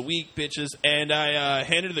 $32 a week, bitches, and I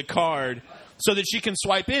handed her the card so that she can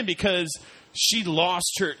swipe in because she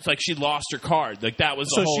lost her card. That was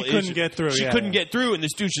the whole she couldn't issue. get through. She couldn't get through, and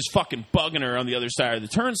this dude's just fucking bugging her on the other side of the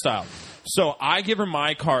turnstile. So I give her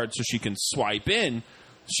my card so she can swipe in.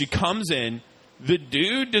 She comes in. The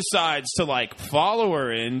dude decides to follow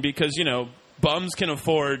her in because bums can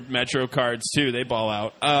afford Metro cards too. They ball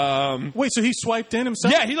out. Wait, so he swiped in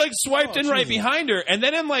himself? Yeah, he swiped in right behind her, and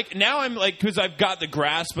then I'm because I've got the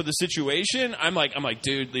grasp of the situation. I'm like,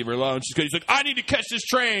 dude, leave her alone. She's good. He's like, I need to catch this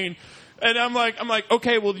train, and I'm like,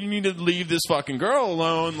 okay, well, you need to leave this fucking girl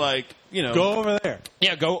alone. Go over there.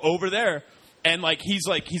 Yeah, go over there. And he's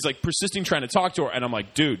persisting trying to talk to her, and I'm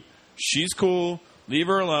like, dude, she's cool. Leave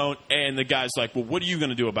her alone. And the guy's like, well, what are you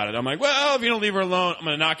going to do about it? I'm like, well, if you don't leave her alone, I'm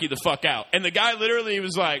going to knock you the fuck out. And the guy literally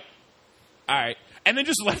was like, all right. And then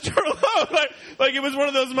just left her alone. It was one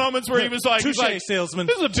of those moments where he was like, touche, salesman.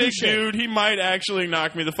 This is a big Touche. dude. He might actually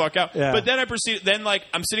knock me the fuck out. Yeah. But then I proceeded. Then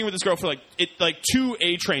I'm sitting with this girl for 2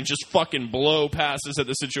 A trains just fucking blow past us at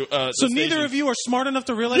the situation. So neither of you are smart enough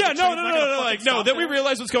to realize. Yeah, no. Then we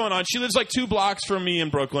realized what's going on. She lives 2 blocks from me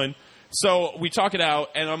in Brooklyn. So we talk it out,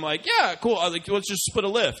 and I'm like, yeah, cool. Let's just split a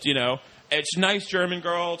lift, It's a nice German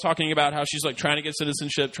girl talking about how she's trying to get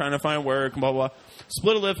citizenship, trying to find work, blah, blah, blah.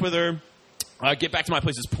 Split a lift with her. I get back to my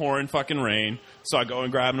place. It's pouring fucking rain. So I go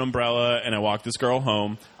and grab an umbrella, and I walk this girl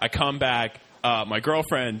home. I come back. my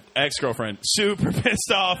ex-girlfriend, super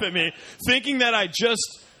pissed off at me, thinking that I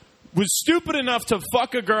just was stupid enough to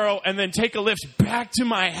fuck a girl and then take a lift back to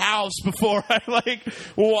my house before I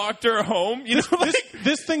walked her home. You know,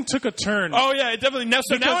 this thing took a turn. Oh yeah, it definitely. Now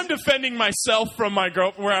I'm defending myself from my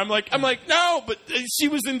girlfriend. Where I'm like, no, but she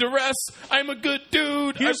was in duress. I'm a good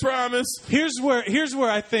dude. I promise. Here's where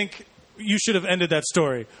I think you should have ended that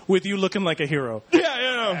story with you looking like a hero. Yeah.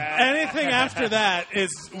 Anything after that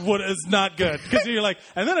is what is not good, because you're like,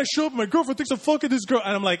 and then I show up, my girlfriend thinks I'm fucking this girl,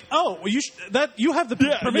 and I'm like, oh, well, you have the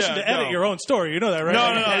permission to edit your own story. You know that, right?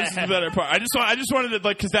 No. This is the better part. I just wanted to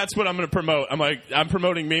because that's what I'm going to promote. I'm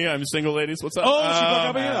promoting me. I'm single, ladies. What's up? Oh, she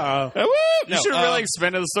broke up with you. You should have really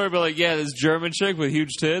expanded the story, but this German chick with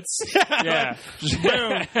huge tits. Yeah.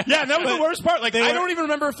 Yeah, that was the worst part. I don't even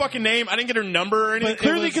remember her fucking name. I didn't get her number or anything.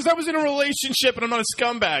 Clearly, because I was in a relationship and I'm not a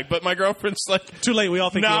scumbag. But my girlfriend's like, too late. We all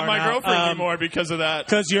think not you are my now. girlfriend anymore because of that.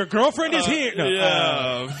 Because your girlfriend is here. No,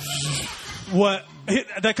 yeah. What?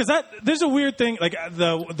 Because there's a weird thing. Like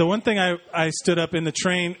the one thing I stood up in the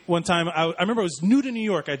train one time. I remember I was new to New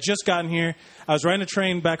York. I just gotten here. I was riding a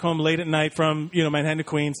train back home late at night from Manhattan to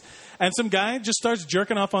Queens, and some guy just starts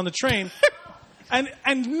jerking off on the train.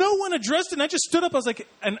 And no one addressed it. And I just stood up. I was like,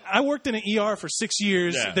 and I worked in an ER for 6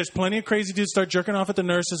 years. Yeah. There's plenty of crazy dudes start jerking off at the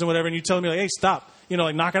nurses and whatever. And you tell me hey, stop.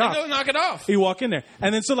 Knock it off. Go knock it off. You walk in there,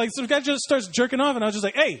 and then some guy just starts jerking off, and I was just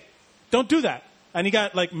like, hey, don't do that. And he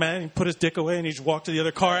got he put his dick away, and he just walked to the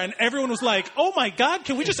other car, and everyone was like, oh my God,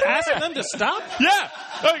 can we just ask them to stop? Yeah.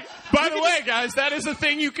 By the way, guys, that is a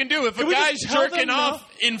thing you can do. If a guy's jerking off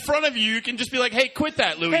in front of you, you can just be like, hey, quit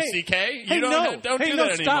that, Louis C.K. You don't do that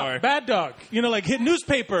anymore. Stop. Bad dog. Hit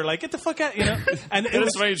newspaper. Get the fuck out. And it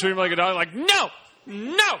was funny. You treat him like a dog. Like, no.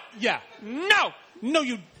 Yeah. No,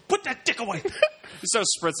 you put that dick away. You start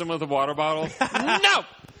spritzing with a water bottle. No.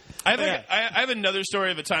 I have another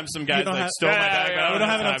story of a time some guys stole my bag. We don't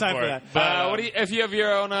have enough time for that. But if you have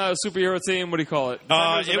your own superhero team, what do you call it?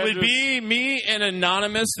 It would be me and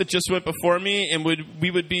Anonymous that just went before me, and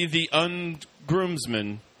we would be the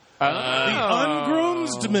ungroomsmen. The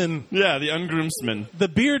ungroomsmen. Yeah, the ungroomsmen. The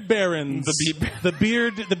beard barons. The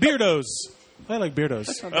beardos. I like beardos.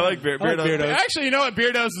 I like beardos. Actually, you know what?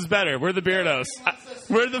 Beardos is better. We're the beardos.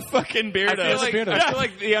 We're the fucking beardos. I feel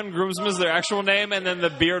like the ungroomsmen is their actual name, and then the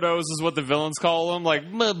beardos is what the villains call them. Like,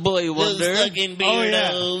 my boy Wonder. Those fucking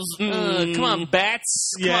beardos. Come on,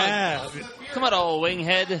 bats. Come on, old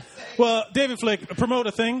winghead. Well, David Flick, promote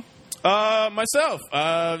a thing. Myself.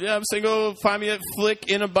 I'm single. Find me at Flick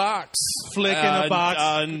in a Box. Flick in a Box.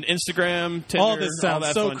 On Instagram, Tinder, all this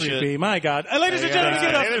sounds so creepy. Shit. My God. Ladies and gentlemen, give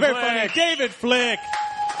it up for very funny David Flick.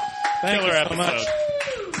 Thank you so much.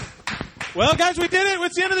 Well, guys, we did it.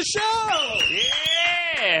 It's the end of the show.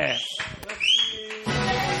 Yeah.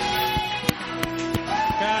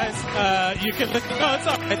 Guys, you can listen. No, it's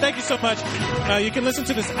all right. Thank you so much. You can listen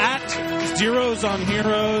to this at Zeros on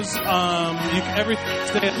Heroes. You can every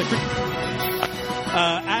Thursday at the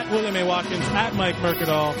at William A. Watkins, at Mike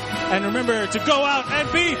Mercadal. And remember to go out and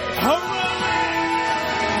be heroic.